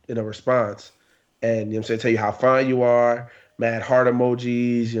a response. And you know what I'm saying, tell you how fine you are, mad heart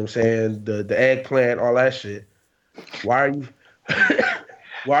emojis, you know what I'm saying, the eggplant, all that shit. Why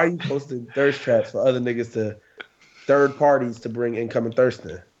are you posting thirst traps for other niggas to third parties to bring income and thirst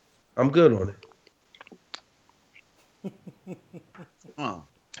in? I'm good on it. Oh.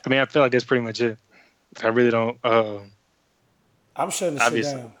 I mean, I feel like that's pretty much it. I really don't. I'm shutting the shit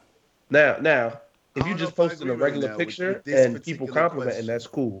down. Now, if you just posting a regular picture and people complimenting, that's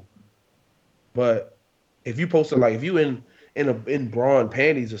cool. But if you posting like if you in bra and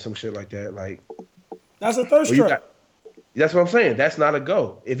panties or some shit like that, like that's a thirst trap. That's what I'm saying. That's not a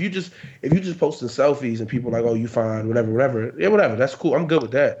go. If you just posting selfies and people like, oh, you fine, whatever. Yeah, whatever. That's cool. I'm good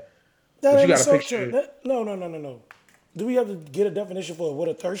with that. That but you got a picture. No. Do we have to get a definition for what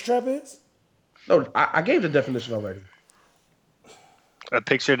a thirst trap is? No, I gave the definition already. A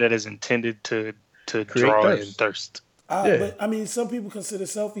picture that is intended to draw in thirst. But I mean, some people consider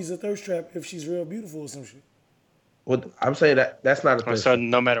selfies a thirst trap if she's real beautiful or some shit. Well, I'm saying that's not a thirst trap. So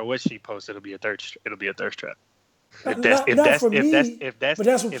no matter what she posts, it'll be a thirst trap. But that's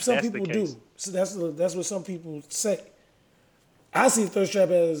what some people do. So that's what some people say. I see thirst trap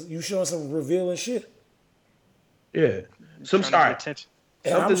as you showing some revealing shit. Yeah. Something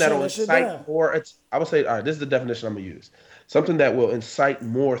that will incite more. I would say, all right, this is the definition I'm gonna use. Something that will incite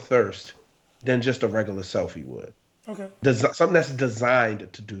more thirst than just a regular selfie would. Okay. Something that's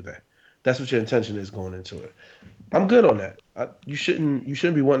designed to do that. That's what your intention is going into it. I'm good on that. You shouldn't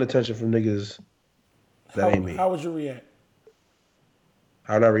be wanting attention from niggas that ain't me. How would you react?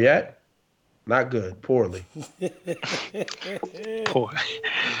 How would I react? Not good. Poorly. Poorly.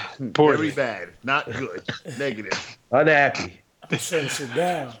 Very bad. Not good. Negative. Unhappy. I'm shutting shit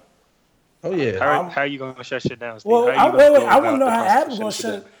down. Oh yeah. How are you gonna shut shit down, Steve? Well, I want to know how Adam's gonna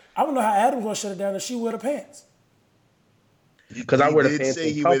shut it. I want to know how Adam's gonna shut it down if she wear the pants. Because I wear the pants. He did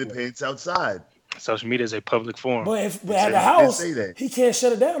say he wear the pants outside. Social media is a public forum. But at the house, he can't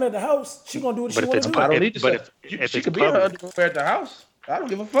shut it down at the house. She gonna do what she want to do. I don't need to. But if she could be in her underwear at the house, I don't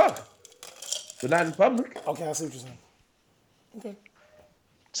give a fuck. But not in public. Okay, I see what you're saying. Okay.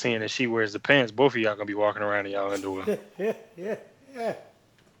 Seeing that she wears the pants, both of y'all gonna be walking around in y'all underwear. Yeah.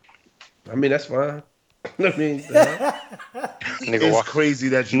 I mean, that's fine. I mean, it's crazy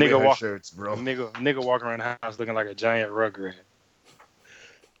that you wear her shirts, bro. Nigga walking around the house looking like a giant rugrat.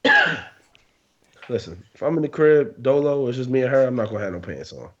 Listen, if I'm in the crib, Dolo, it's just me and her, I'm not gonna have no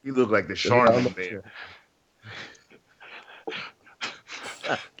pants on. You look like the Charmin man.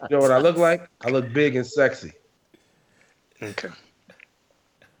 You know what I look like? I look big and sexy. Okay.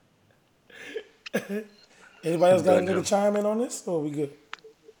 Anybody else got anything to chime in on this, or are we good?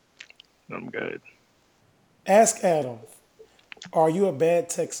 I'm good. Ask Adam, are you a bad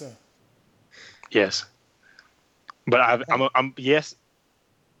texter? Yes. But I'm yes.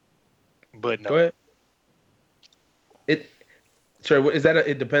 But no. Go ahead. Is that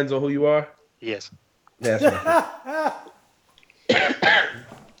it depends on who you are? Yes. That's right.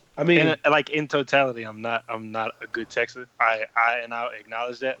 I mean, in totality, I'm not a good texter. I'll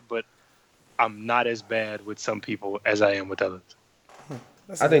acknowledge that, but I'm not as bad with some people as I am with others.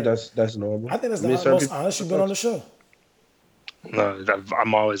 I think that's normal. I think that's the most honest you've been on the show. No,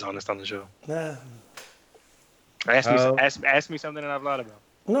 I'm always honest on the show. Nah. Ask me something that I've lied about.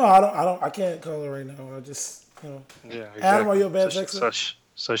 No, I can't call her right now. I just, Yeah. Exactly. Adam, are you a bad texter?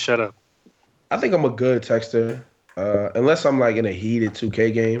 So shut up. I think I'm a good texter, unless I'm like in a heated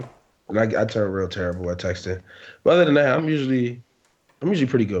 2K game, and I turn real terrible at texting. But other than that, I'm usually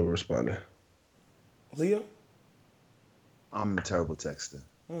pretty good with responding. Leo? I'm a terrible texter.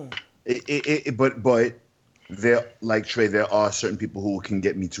 But there, like Trey, there are certain people who can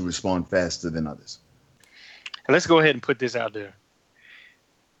get me to respond faster than others. And let's go ahead and put this out there.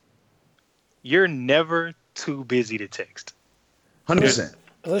 You're never too busy to text. 100%.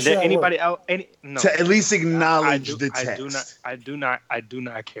 Anybody out? To at least acknowledge the text. I do not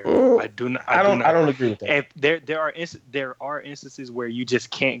care. I don't agree with that. If there are instances where you just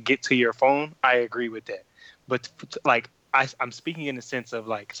can't get to your phone, I agree with that. But like I'm speaking in the sense of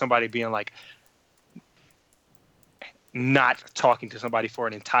like somebody being like not talking to somebody for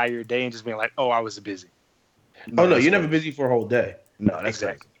an entire day and just being like, "Oh, I was busy." No, you're never busy for a whole day. No, that's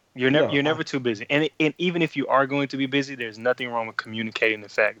exactly. You're never too busy. And even if you are going to be busy, there's nothing wrong with communicating the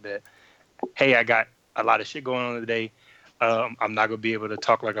fact that, hey, I got a lot of shit going on today. I'm not going to be able to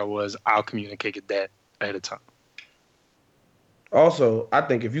talk like I was. I'll communicate that ahead of time. Also, I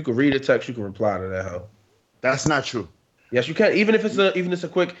think if you could read a text, you can reply to that hoe. That's not true. Yes, you can. Even if it's a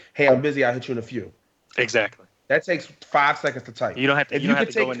quick, hey, I'm busy, I'll hit you in a few. Exactly. That takes 5 seconds to type. You don't have to. If you can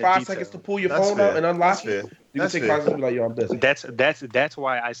take 5 seconds to pull your phone out and unlock it, you can take 5 seconds to be like, yo, I'm busy. That's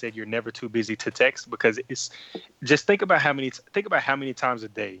why I said you're never too busy to text, because it's just think about how many times a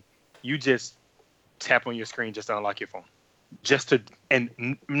day you just tap on your screen just to unlock your phone,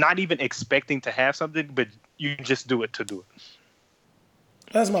 and not even expecting to have something, but you just do it to do it.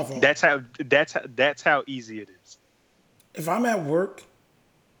 That's my fault. That's how easy it is. if I'm at work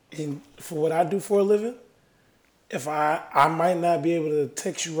and for what I do for a living, if I might not be able to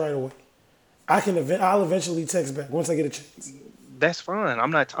text you right away. I'll eventually text back once I get a chance. That's fine.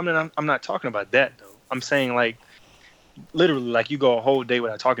 I'm not talking about that though. I'm saying like literally like you go a whole day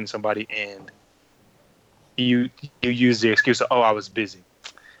without talking to somebody and you use the excuse of, oh, I was busy.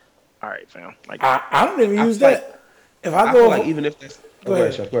 All right, fam. Like I don't even use that. If I I go feel like even if that's go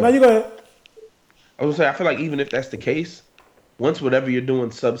ahead. Chef, go No, ahead. you go ahead. I was gonna say I feel like even if that's the case, once whatever you're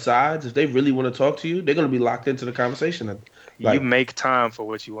doing subsides, if they really want to talk to you, they're gonna be locked into the conversation. Like, you make time for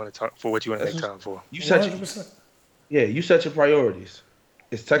what you want to talk for. What you want to make time for. you set 100%. you set your priorities.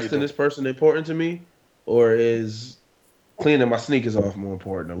 Is texting this person important to me, or is cleaning my sneakers off more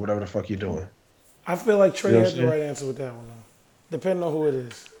important, or whatever the fuck you're doing? I feel like Trey You know what had the I'm right saying? answer with that one, though. Depending on who it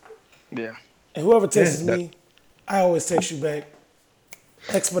is. Yeah. And whoever texts Yeah, me, I always text you back.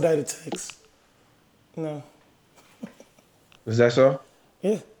 Expedited text. You know? Is that so?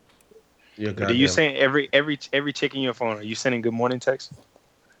 Yeah. Yeah. Do you send every chick in your phone? Are you sending good morning texts?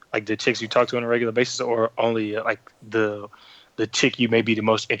 Like the chicks you talk to on a regular basis, or only like the chick you may be the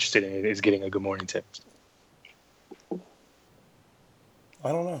most interested in is getting a good morning text? I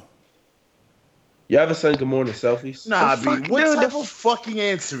don't know. You ever send good morning selfies? Nah, The B, fuck, what dude, type the of fucking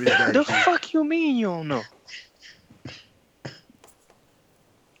answer is that? The G? fuck you mean you don't know?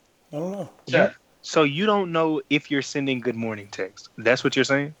 I don't know. Chef, So you don't know if you're sending good morning text. That's what you're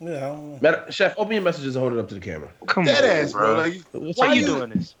saying? Yeah, I don't know. Chef, open your messages and hold it up to the camera. Come Dead on, ass, bro. Like, What's why How you you doing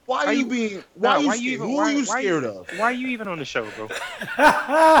this? Why How you you- being? Why Nah, you why scared? you even- Who why- are you why scared of? Why are you even on the show, bro?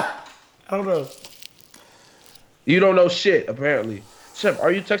 I don't know. You don't know shit, apparently. Chef,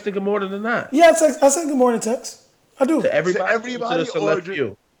 are you texting good morning or not? Yeah, I send good morning text. I do. To everybody, To everybody or to the select or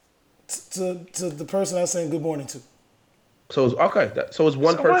few? To the person I send good morning to. So it's okay. So it's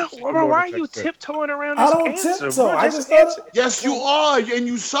one So person. why are you tiptoeing around I this don't answer, tiptoe. bro? I Just just answer. Yes, you are, and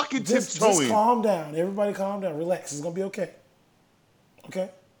you suck at Just tiptoeing. calm down. Everybody calm down. Relax. It's going to be okay. Okay?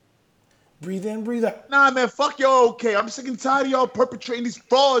 Breathe in, breathe out. Nah, man, fuck y'all. Okay, I'm sick and tired of y'all perpetrating these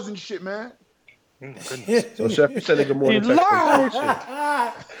frauds and shit, man. So Chef, you sending good morning text.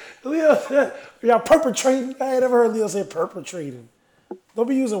 Leo said, y'all perpetrating. I ain't never heard Leo say perpetrating. Don't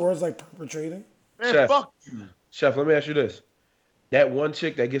be using words like perpetrating. Man, Chef. fuck you. Chef, let me ask you this. That one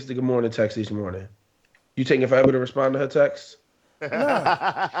chick that gets the good morning text each morning, you taking forever to respond to her text?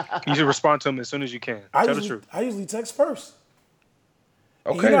 You should respond to them as soon as you can. I Tell the truth. usually text first.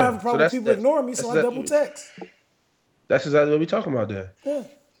 Okay. You don't then. have a problem with people ignoring me, so I that's- double text. That's exactly what we're talking about there. Yeah.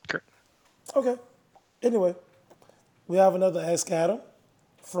 Okay. Okay. Anyway, we have another Ask Adam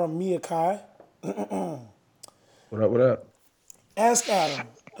from Mia Kai. What up, what up? Ask Adam.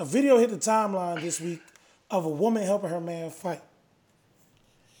 A video hit the timeline this week of a woman helping her man fight.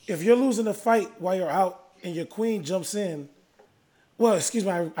 If you're losing a fight while you're out and your queen jumps in, well, excuse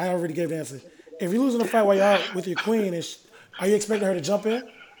me, I already gave the answer. If you're losing a fight while you're out with your queen, are you expecting her to jump in?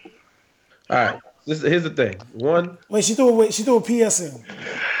 All right. Here's the thing. One. Wait, she threw a PS in.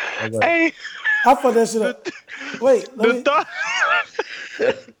 Hey, I fucked that shit up. Wait, the thought.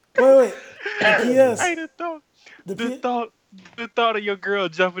 wait. The PS. Hey, the thought of your girl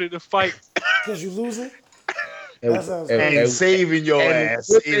jumping in the fight. Because you losing? And, That sounds And saving your and ass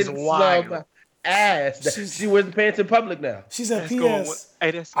whipping is wild. some ass. She wears pants in public now. She said That's going, PS.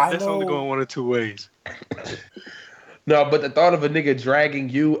 hey, that's I only know- going one of two ways. No, but the thought of a nigga dragging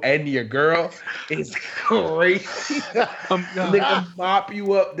you and your girl is crazy. Nigga mop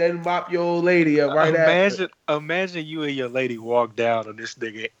you up, then mop your old lady up right after. Imagine you and your lady walk down on this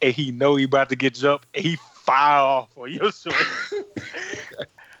nigga and he know he about to get jumped and he fire off on your shoulder.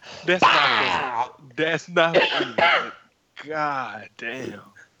 That's not funny. God damn.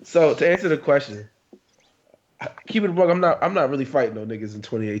 So to answer the question, keep it a buck. I'm not really fighting no niggas in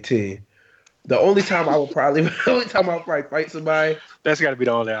 2018. The only time I would probably fight somebody. That's got to be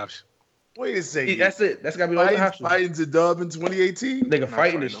the only option. Wait a second. That's it. That's gotta be the only option. Fighting's a dub in 2018? Nigga, fighting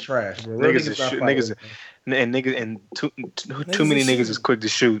fighting is them. trash, bro. Real Niggas is not shoot, fighting. niggas and too many is niggas is shooting. quick to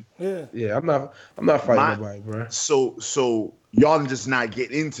shoot. Yeah. Yeah, I'm not fighting nobody, bro. So y'all just not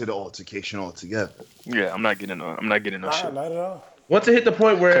get into the altercation altogether. Yeah, I'm not getting no shit. Not at all. Once it hit the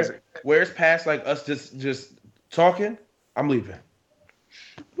point where it's past like us just talking, I'm leaving.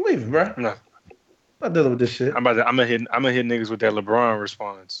 I'm leaving, bro. No. I'm not dealing with this shit. I'm gonna hit niggas with that LeBron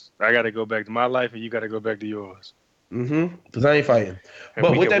response. I gotta go back to my life and you gotta go back to yours. Because I ain't fighting. And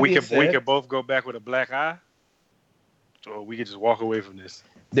But we with that being we said, could both go back with a black eye, or we could just walk away from this.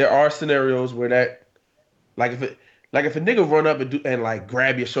 there are scenarios where that, like if a nigga run up and like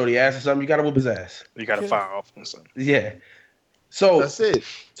grab your shorty ass or something, you gotta whoop his ass. You gotta fire off on something. Yeah. So That's it.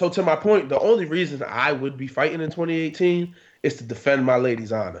 So to my point, the only reason I would be fighting in 2018 is to defend my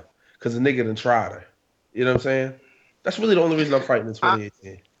lady's honor. Because the nigga done tried her. You know what I'm saying? That's really the only reason I'm fighting in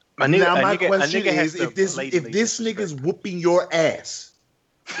 2018. Now my question has is, to if this blatantly nigga's disrespect. whooping your ass,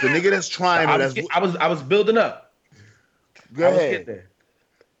 the nigga that's trying her, I was building up. Go I was ahead. getting there.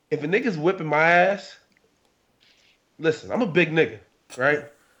 If a nigga's whipping my ass, listen, I'm a big nigga, right?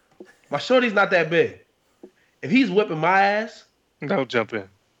 My shorty's not that big. If he's whipping my ass, Don't jump in.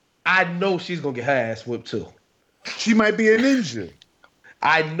 I know she's gonna get her ass whipped too. She might be a ninja.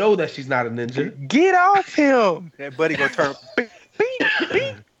 I know that she's not a ninja. Get off him. That buddy gonna turn. Bing, bing,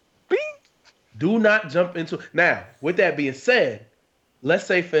 bing, bing. Do not jump into. Now, with that being said, let's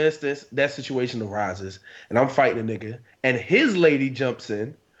say, for instance, that situation arises and I'm fighting a nigga and his lady jumps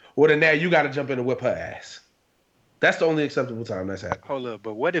in. Well, then now you got to jump in and whip her ass. That's the only acceptable time that's happening. Hold up,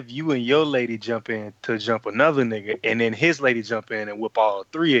 but what if you and your lady jump in to jump another nigga, and then his lady jump in and whip all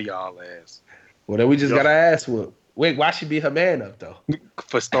three of y'all ass? Well, then we just got our ass whooped. Wait, why she beat her man up though?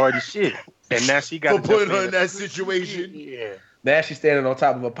 For starting shit, and now she got For putting her in that situation. Yeah, Now she's standing on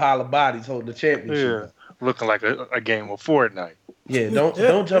top of a pile of bodies holding the championship. yeah, looking like a game of Fortnite. Yeah,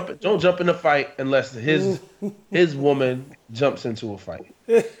 don't jump in the fight unless his woman jumps into a fight.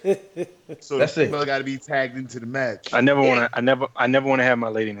 So That's it. got to be tagged into the match. I never want to have my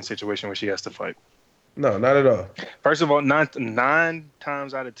lady in a situation where she has to fight. No, not at all. First of all, nine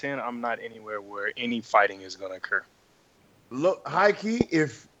times out of 10, I'm not anywhere where any fighting is gonna occur. Look, high key,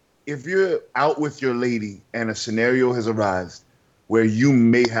 if you're out with your lady and a scenario has arisen where you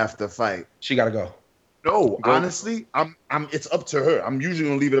may have to fight, She got to go. no, honestly, I'm it's up to her. I'm usually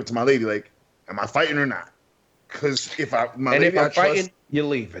gonna leave it up to my lady. Like, am I fighting or not? Because if I'm fighting, you're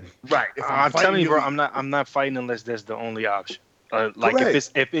leaving. right? If I'm telling you, bro, leaving. I'm not fighting unless that's the only option. Like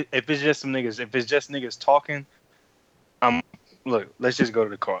Correct. if it's just some niggas, if it's just niggas talking, look, let's just go to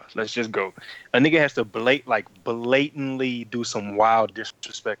the car. Let's just go. A nigga has to blatantly do some wild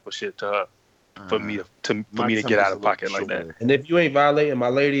disrespectful shit to her for me to get out of pocket like that. And if you ain't violating my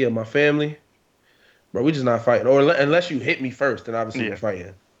lady or my family, bro, we just not fighting. Or unless you hit me first, then obviously we're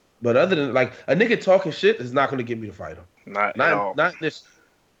fighting. But other than like a nigga talking shit is not gonna get me to fight him. Not at all. Not this.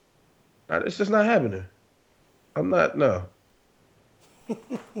 It's just not happening. I'm not. No.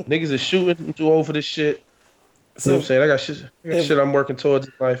 Niggas is shooting. I'm too old for this shit. You know what I'm saying? I got shit I'm working towards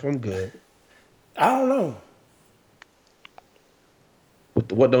in life. I'm good. I don't know.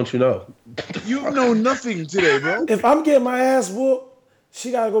 What don't you know? You know nothing today, bro. If I'm getting my ass whooped,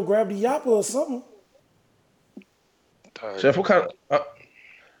 she gotta go grab the yappa or something. Chef, what kind of...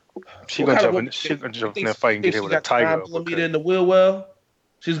 She gonna jump in that fight and get hit with a tiger. Millimeter in the wheel well.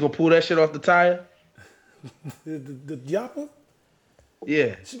 She's gonna pull that shit off the tire. The yappa?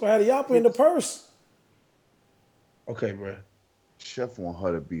 Yeah. She gonna have the yappa in the purse. Okay, bro. Chef want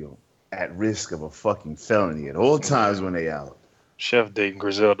her to be at risk of a fucking felony at all times when they out. Chef dating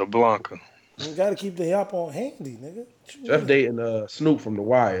Griselda Blanca. You gotta keep the yappa on handy, nigga. Chef dating Snoop from The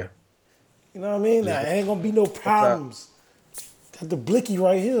Wire. You know what I mean? Nah, ain't gonna be no problems. Got the blicky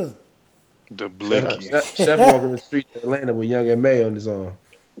right here. The blicky. Chef walking the street in Atlanta with Young M.A. on his arm.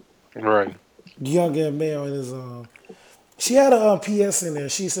 Right. Young M.A. on his She had a PS in there.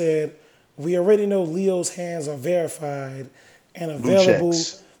 She said, "We already know Leo's hands are verified and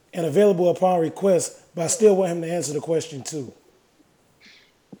available upon request, but I still want him to answer the question too."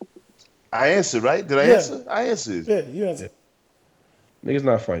 I answered, right? Did I answer? I answered. Yeah, you answered. Niggas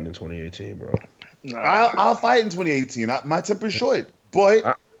not fighting in 2018, bro. I'll fight in 2018. My temper's short,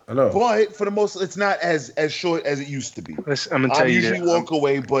 but I know. But for the most, it's not as short as it used to be. I'm gonna tell you usually walk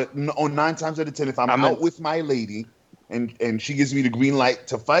away, but on 9 times out of 10, if I'm out with my lady and she gives me the green light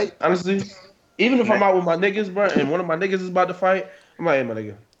to fight, honestly, even if I'm out with my niggas, bro, and one of my niggas is about to fight, I'm like, hey, my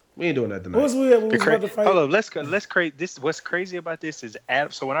nigga, we ain't doing that tonight. What's weird? When we about to fight? Hold up, let's create this. What's crazy about this is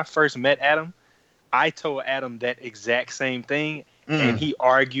Adam. So when I first met Adam, I told Adam that exact same thing, and he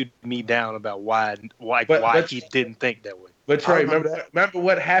argued me down about why he didn't think that way. But Trey, remember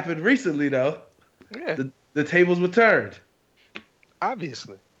what happened recently though? Yeah, the tables were turned.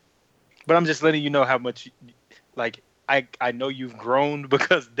 Obviously, but I'm just letting you know how much, like, I know you've grown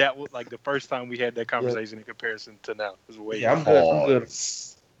because that was like the first time we had that conversation in comparison to now. It was way. Yeah, I'm good.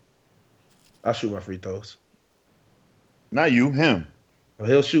 I'll shoot my free throws. Not you, him. Well,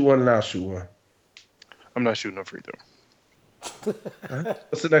 he'll shoot one and I'll shoot one. I'm not shooting no free throw.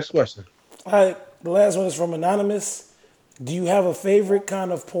 What's the next question? All right, the last one is from Anonymous. Do you have a favorite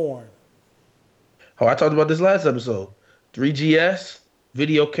kind of porn? Oh, I talked about this last episode. 3GS,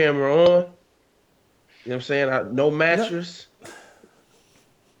 video camera on. You know what I'm saying? No mattress.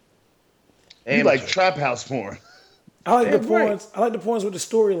 You like trap house porn. I like the porns. I like the porns with the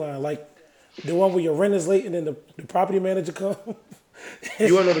storyline, like the one where your rent is late and then the property manager comes.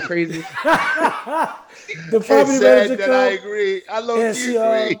 You want to know the craziest? The property manager comes. I agree. I love and you.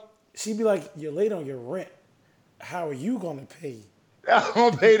 Agree. She be like, "You're late on your rent. How are you gonna pay?" I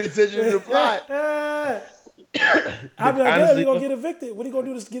don't pay attention to the plot. I'd be like, "Yeah, he gonna get evicted. What are you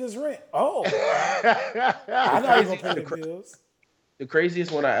gonna do to get his rent?" Oh, I know he's gonna pay the bills. The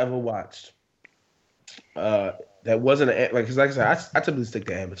craziest one I ever watched. That wasn't because like I said, I typically stick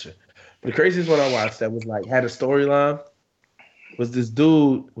to amateur. But the craziest one I watched that was like had a storyline was this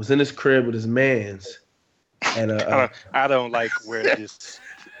dude was in his crib with his mans, and I don't like where this.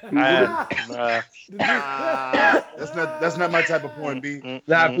 That's not my type of porn, B.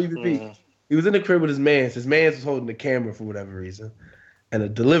 Nah, PvP. He was in the crib with his mans. His mans was holding the camera for whatever reason, and a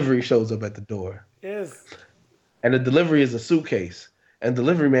delivery shows up at the door. Yes. And the delivery is a suitcase, and the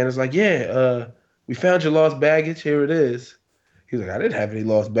delivery man is like, "Yeah, we found your lost baggage. Here it is." He was like, "I didn't have any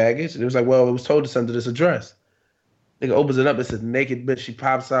lost baggage." And it was like, "Well, it was told to send to this address." Nigga opens it up. It's a naked bitch. She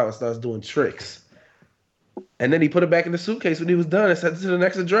pops out and starts doing tricks. And then he put it back in the suitcase when he was done and sent it to the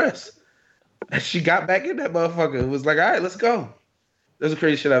next address. And she got back in that motherfucker. It was like, all right, let's go. That's the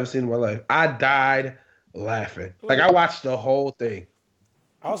craziest shit I've ever seen in my life. I died laughing. Like, I watched the whole thing.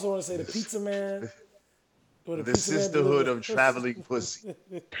 I also want to say the pizza man. The sisterhood of traveling pussy.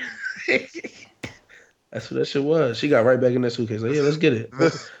 That's what that shit was. She got right back in that suitcase. Like, yeah, let's get it.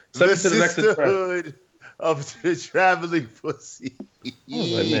 The sisterhood of the traveling pussy. I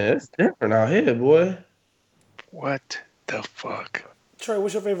was like, man, it's different out here, boy. What the fuck? Trey,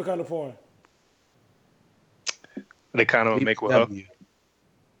 what's your favorite kind of porn? The kind I'm gonna make with her.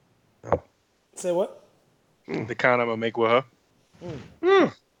 Say what? The kind I'm gonna make with her.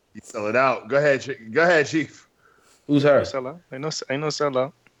 You sell it out. Go ahead, Chief. Who's her? Sell out. Ain't no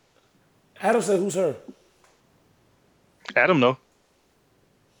sellout. Adam said, "Who's her?" Adam, no.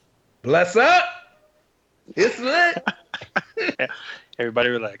 Bless up. It's lit. Everybody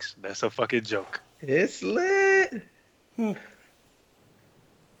relax. That's a fucking joke. It's lit. It's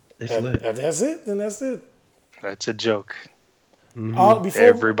lit. If that's it, then that's it. That's a joke.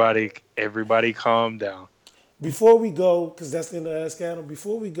 Mm-hmm. Everybody calm down. Before we go, because that's the end of Ask Adam,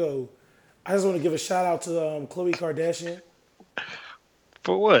 before we go, I just want to give a shout out to Khloe Kardashian.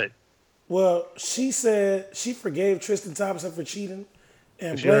 For what? Well, she said she forgave Tristan Thompson for cheating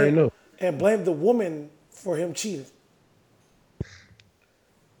and blamed the woman for him cheating.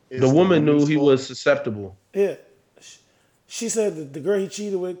 The woman knew he was susceptible. Yeah. She said that the girl he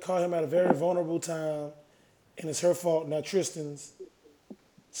cheated with caught him at a very vulnerable time, and it's her fault, not Tristan's.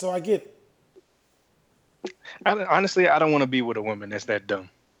 So I get it. Honestly, I don't want to be with a woman that's that dumb.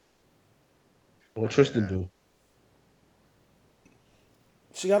 What Tristan do?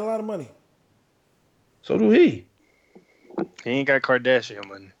 She got a lot of money. So do he. He ain't got Kardashian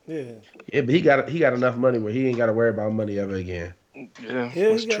money. Yeah. Yeah, but he got enough money where he ain't got to worry about money ever again. Yeah,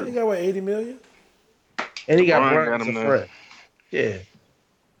 he got what, $80 million? And he got Brian as a friend. Yeah.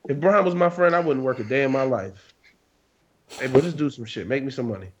 If Brian was my friend, I wouldn't work a day in my life. Hey, but just do some shit. Make me some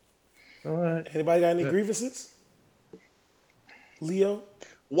money. All right. Anybody got any grievances? Leo?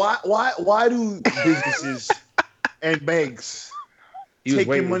 Why do businesses and banks take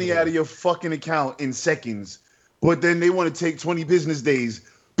your money out of your fucking account in seconds, but then they want to take 20 business days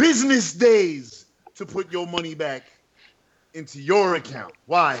to put your money back into your account?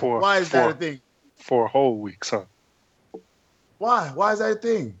 Why? Why is that a thing? For a whole week, son. Why? Why is that a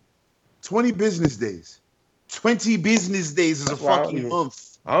thing? 20 business days. 20 business days is a fucking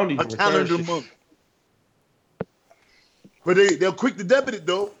month. I don't even a calendar month. But they'll quick to debit it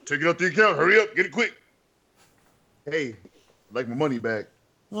though. Take it out the account. Hurry up, get it quick. Hey, I'd like my money back.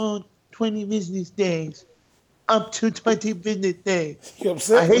 Oh, 20 business days. Up to 20 business days. You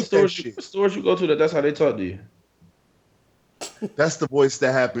upset? I hate that shit. Stores you go to, that's how they talk to you. That's the voice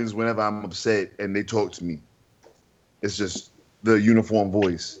that happens whenever I'm upset and they talk to me. It's just the uniform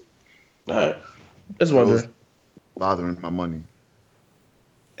voice. All right. That's wondering. Bothering my money.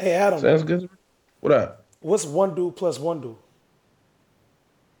 Hey, Adam. Sounds good. What up? What's one do plus one do?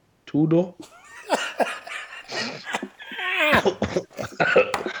 Two do?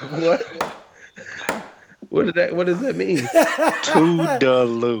 What? What does that mean?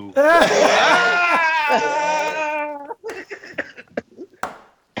 Toodaloo.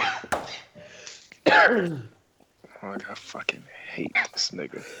 I fucking hate this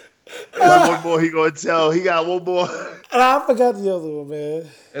nigga. One more he gonna tell. He got one more. I forgot the other one, man.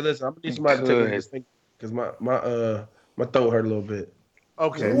 Hey, listen, I'm gonna need somebody to take this thing because my throat hurt a little bit.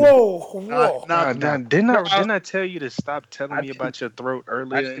 Okay. Whoa. Didn't I tell you to stop telling me about your throat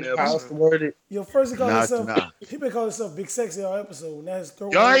earlier in the episode? Yo, first he called himself. Knock. He been calling himself Big Sexy all episode. Now his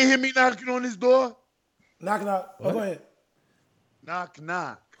throat. Y'all ain't hear me knocking on his door? Knocking out. Oh, go ahead. Knock.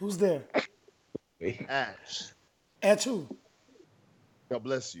 Who's there? Ash. At who? God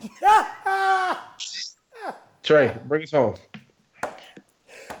bless you. Trey, bring us home.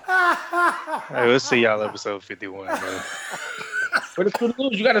 Hey, we'll see y'all episode 51, man. What is to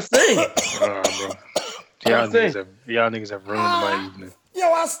lose? You gotta sing. Bro. Y'all niggas have ruined my evening.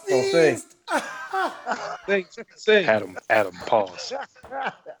 Yo, I sneezed. Sing. Adam, pause.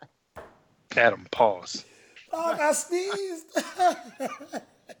 Adam, pause. Dog, I sneezed.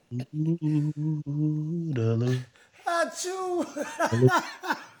 Achoo.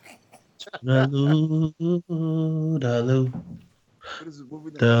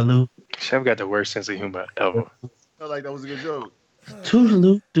 Chef got the worst sense of humor ever. Felt like that was a good joke.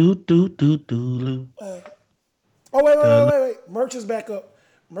 Wait. Merch is back up.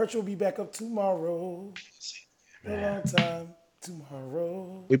 Merch will be back up tomorrow. A long time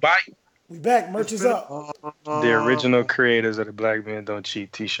tomorrow. We bye. We back. Merch is up. The original creators of the Black Men Don't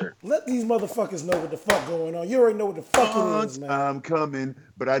Cheat t-shirt. Let these motherfuckers know what the fuck going on. You already know what the fuck it is, man. I'm coming,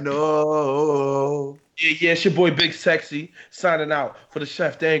 but I know. Yeah, it's your boy Big Sexy signing out for the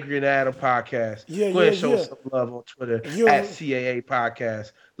Chef the Angry and the Adam podcast. Go ahead and show us some love on Twitter at CAA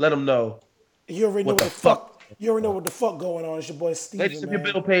Podcast. Let them know. You already know what the fuck. You already know what the fuck going on. It's your boy Steven, Ladies, if your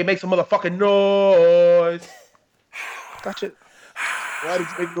bill paid, make some motherfucking noise. Touch it. Why did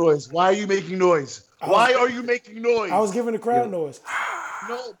you make noise? Why are you making noise? Why are you making noise? I was giving the crowd noise.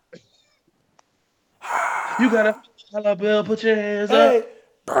 No. You got a dollar bill, put your hands Hey. up.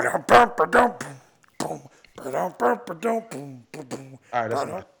 All right, that's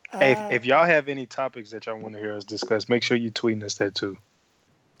enough. Hey, if y'all have any topics that y'all want to hear us discuss, make sure you tweet us that too.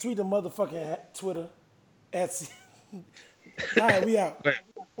 Tweet the motherfucking Twitter. All right, we out.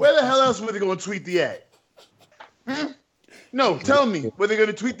 Where the hell else were they going to tweet the ad? No, tell me. Were they going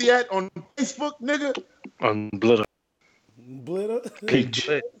to tweet the ad on Facebook, nigga? On Blitter. Blitter. Peach.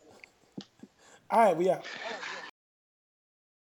 All right, we out.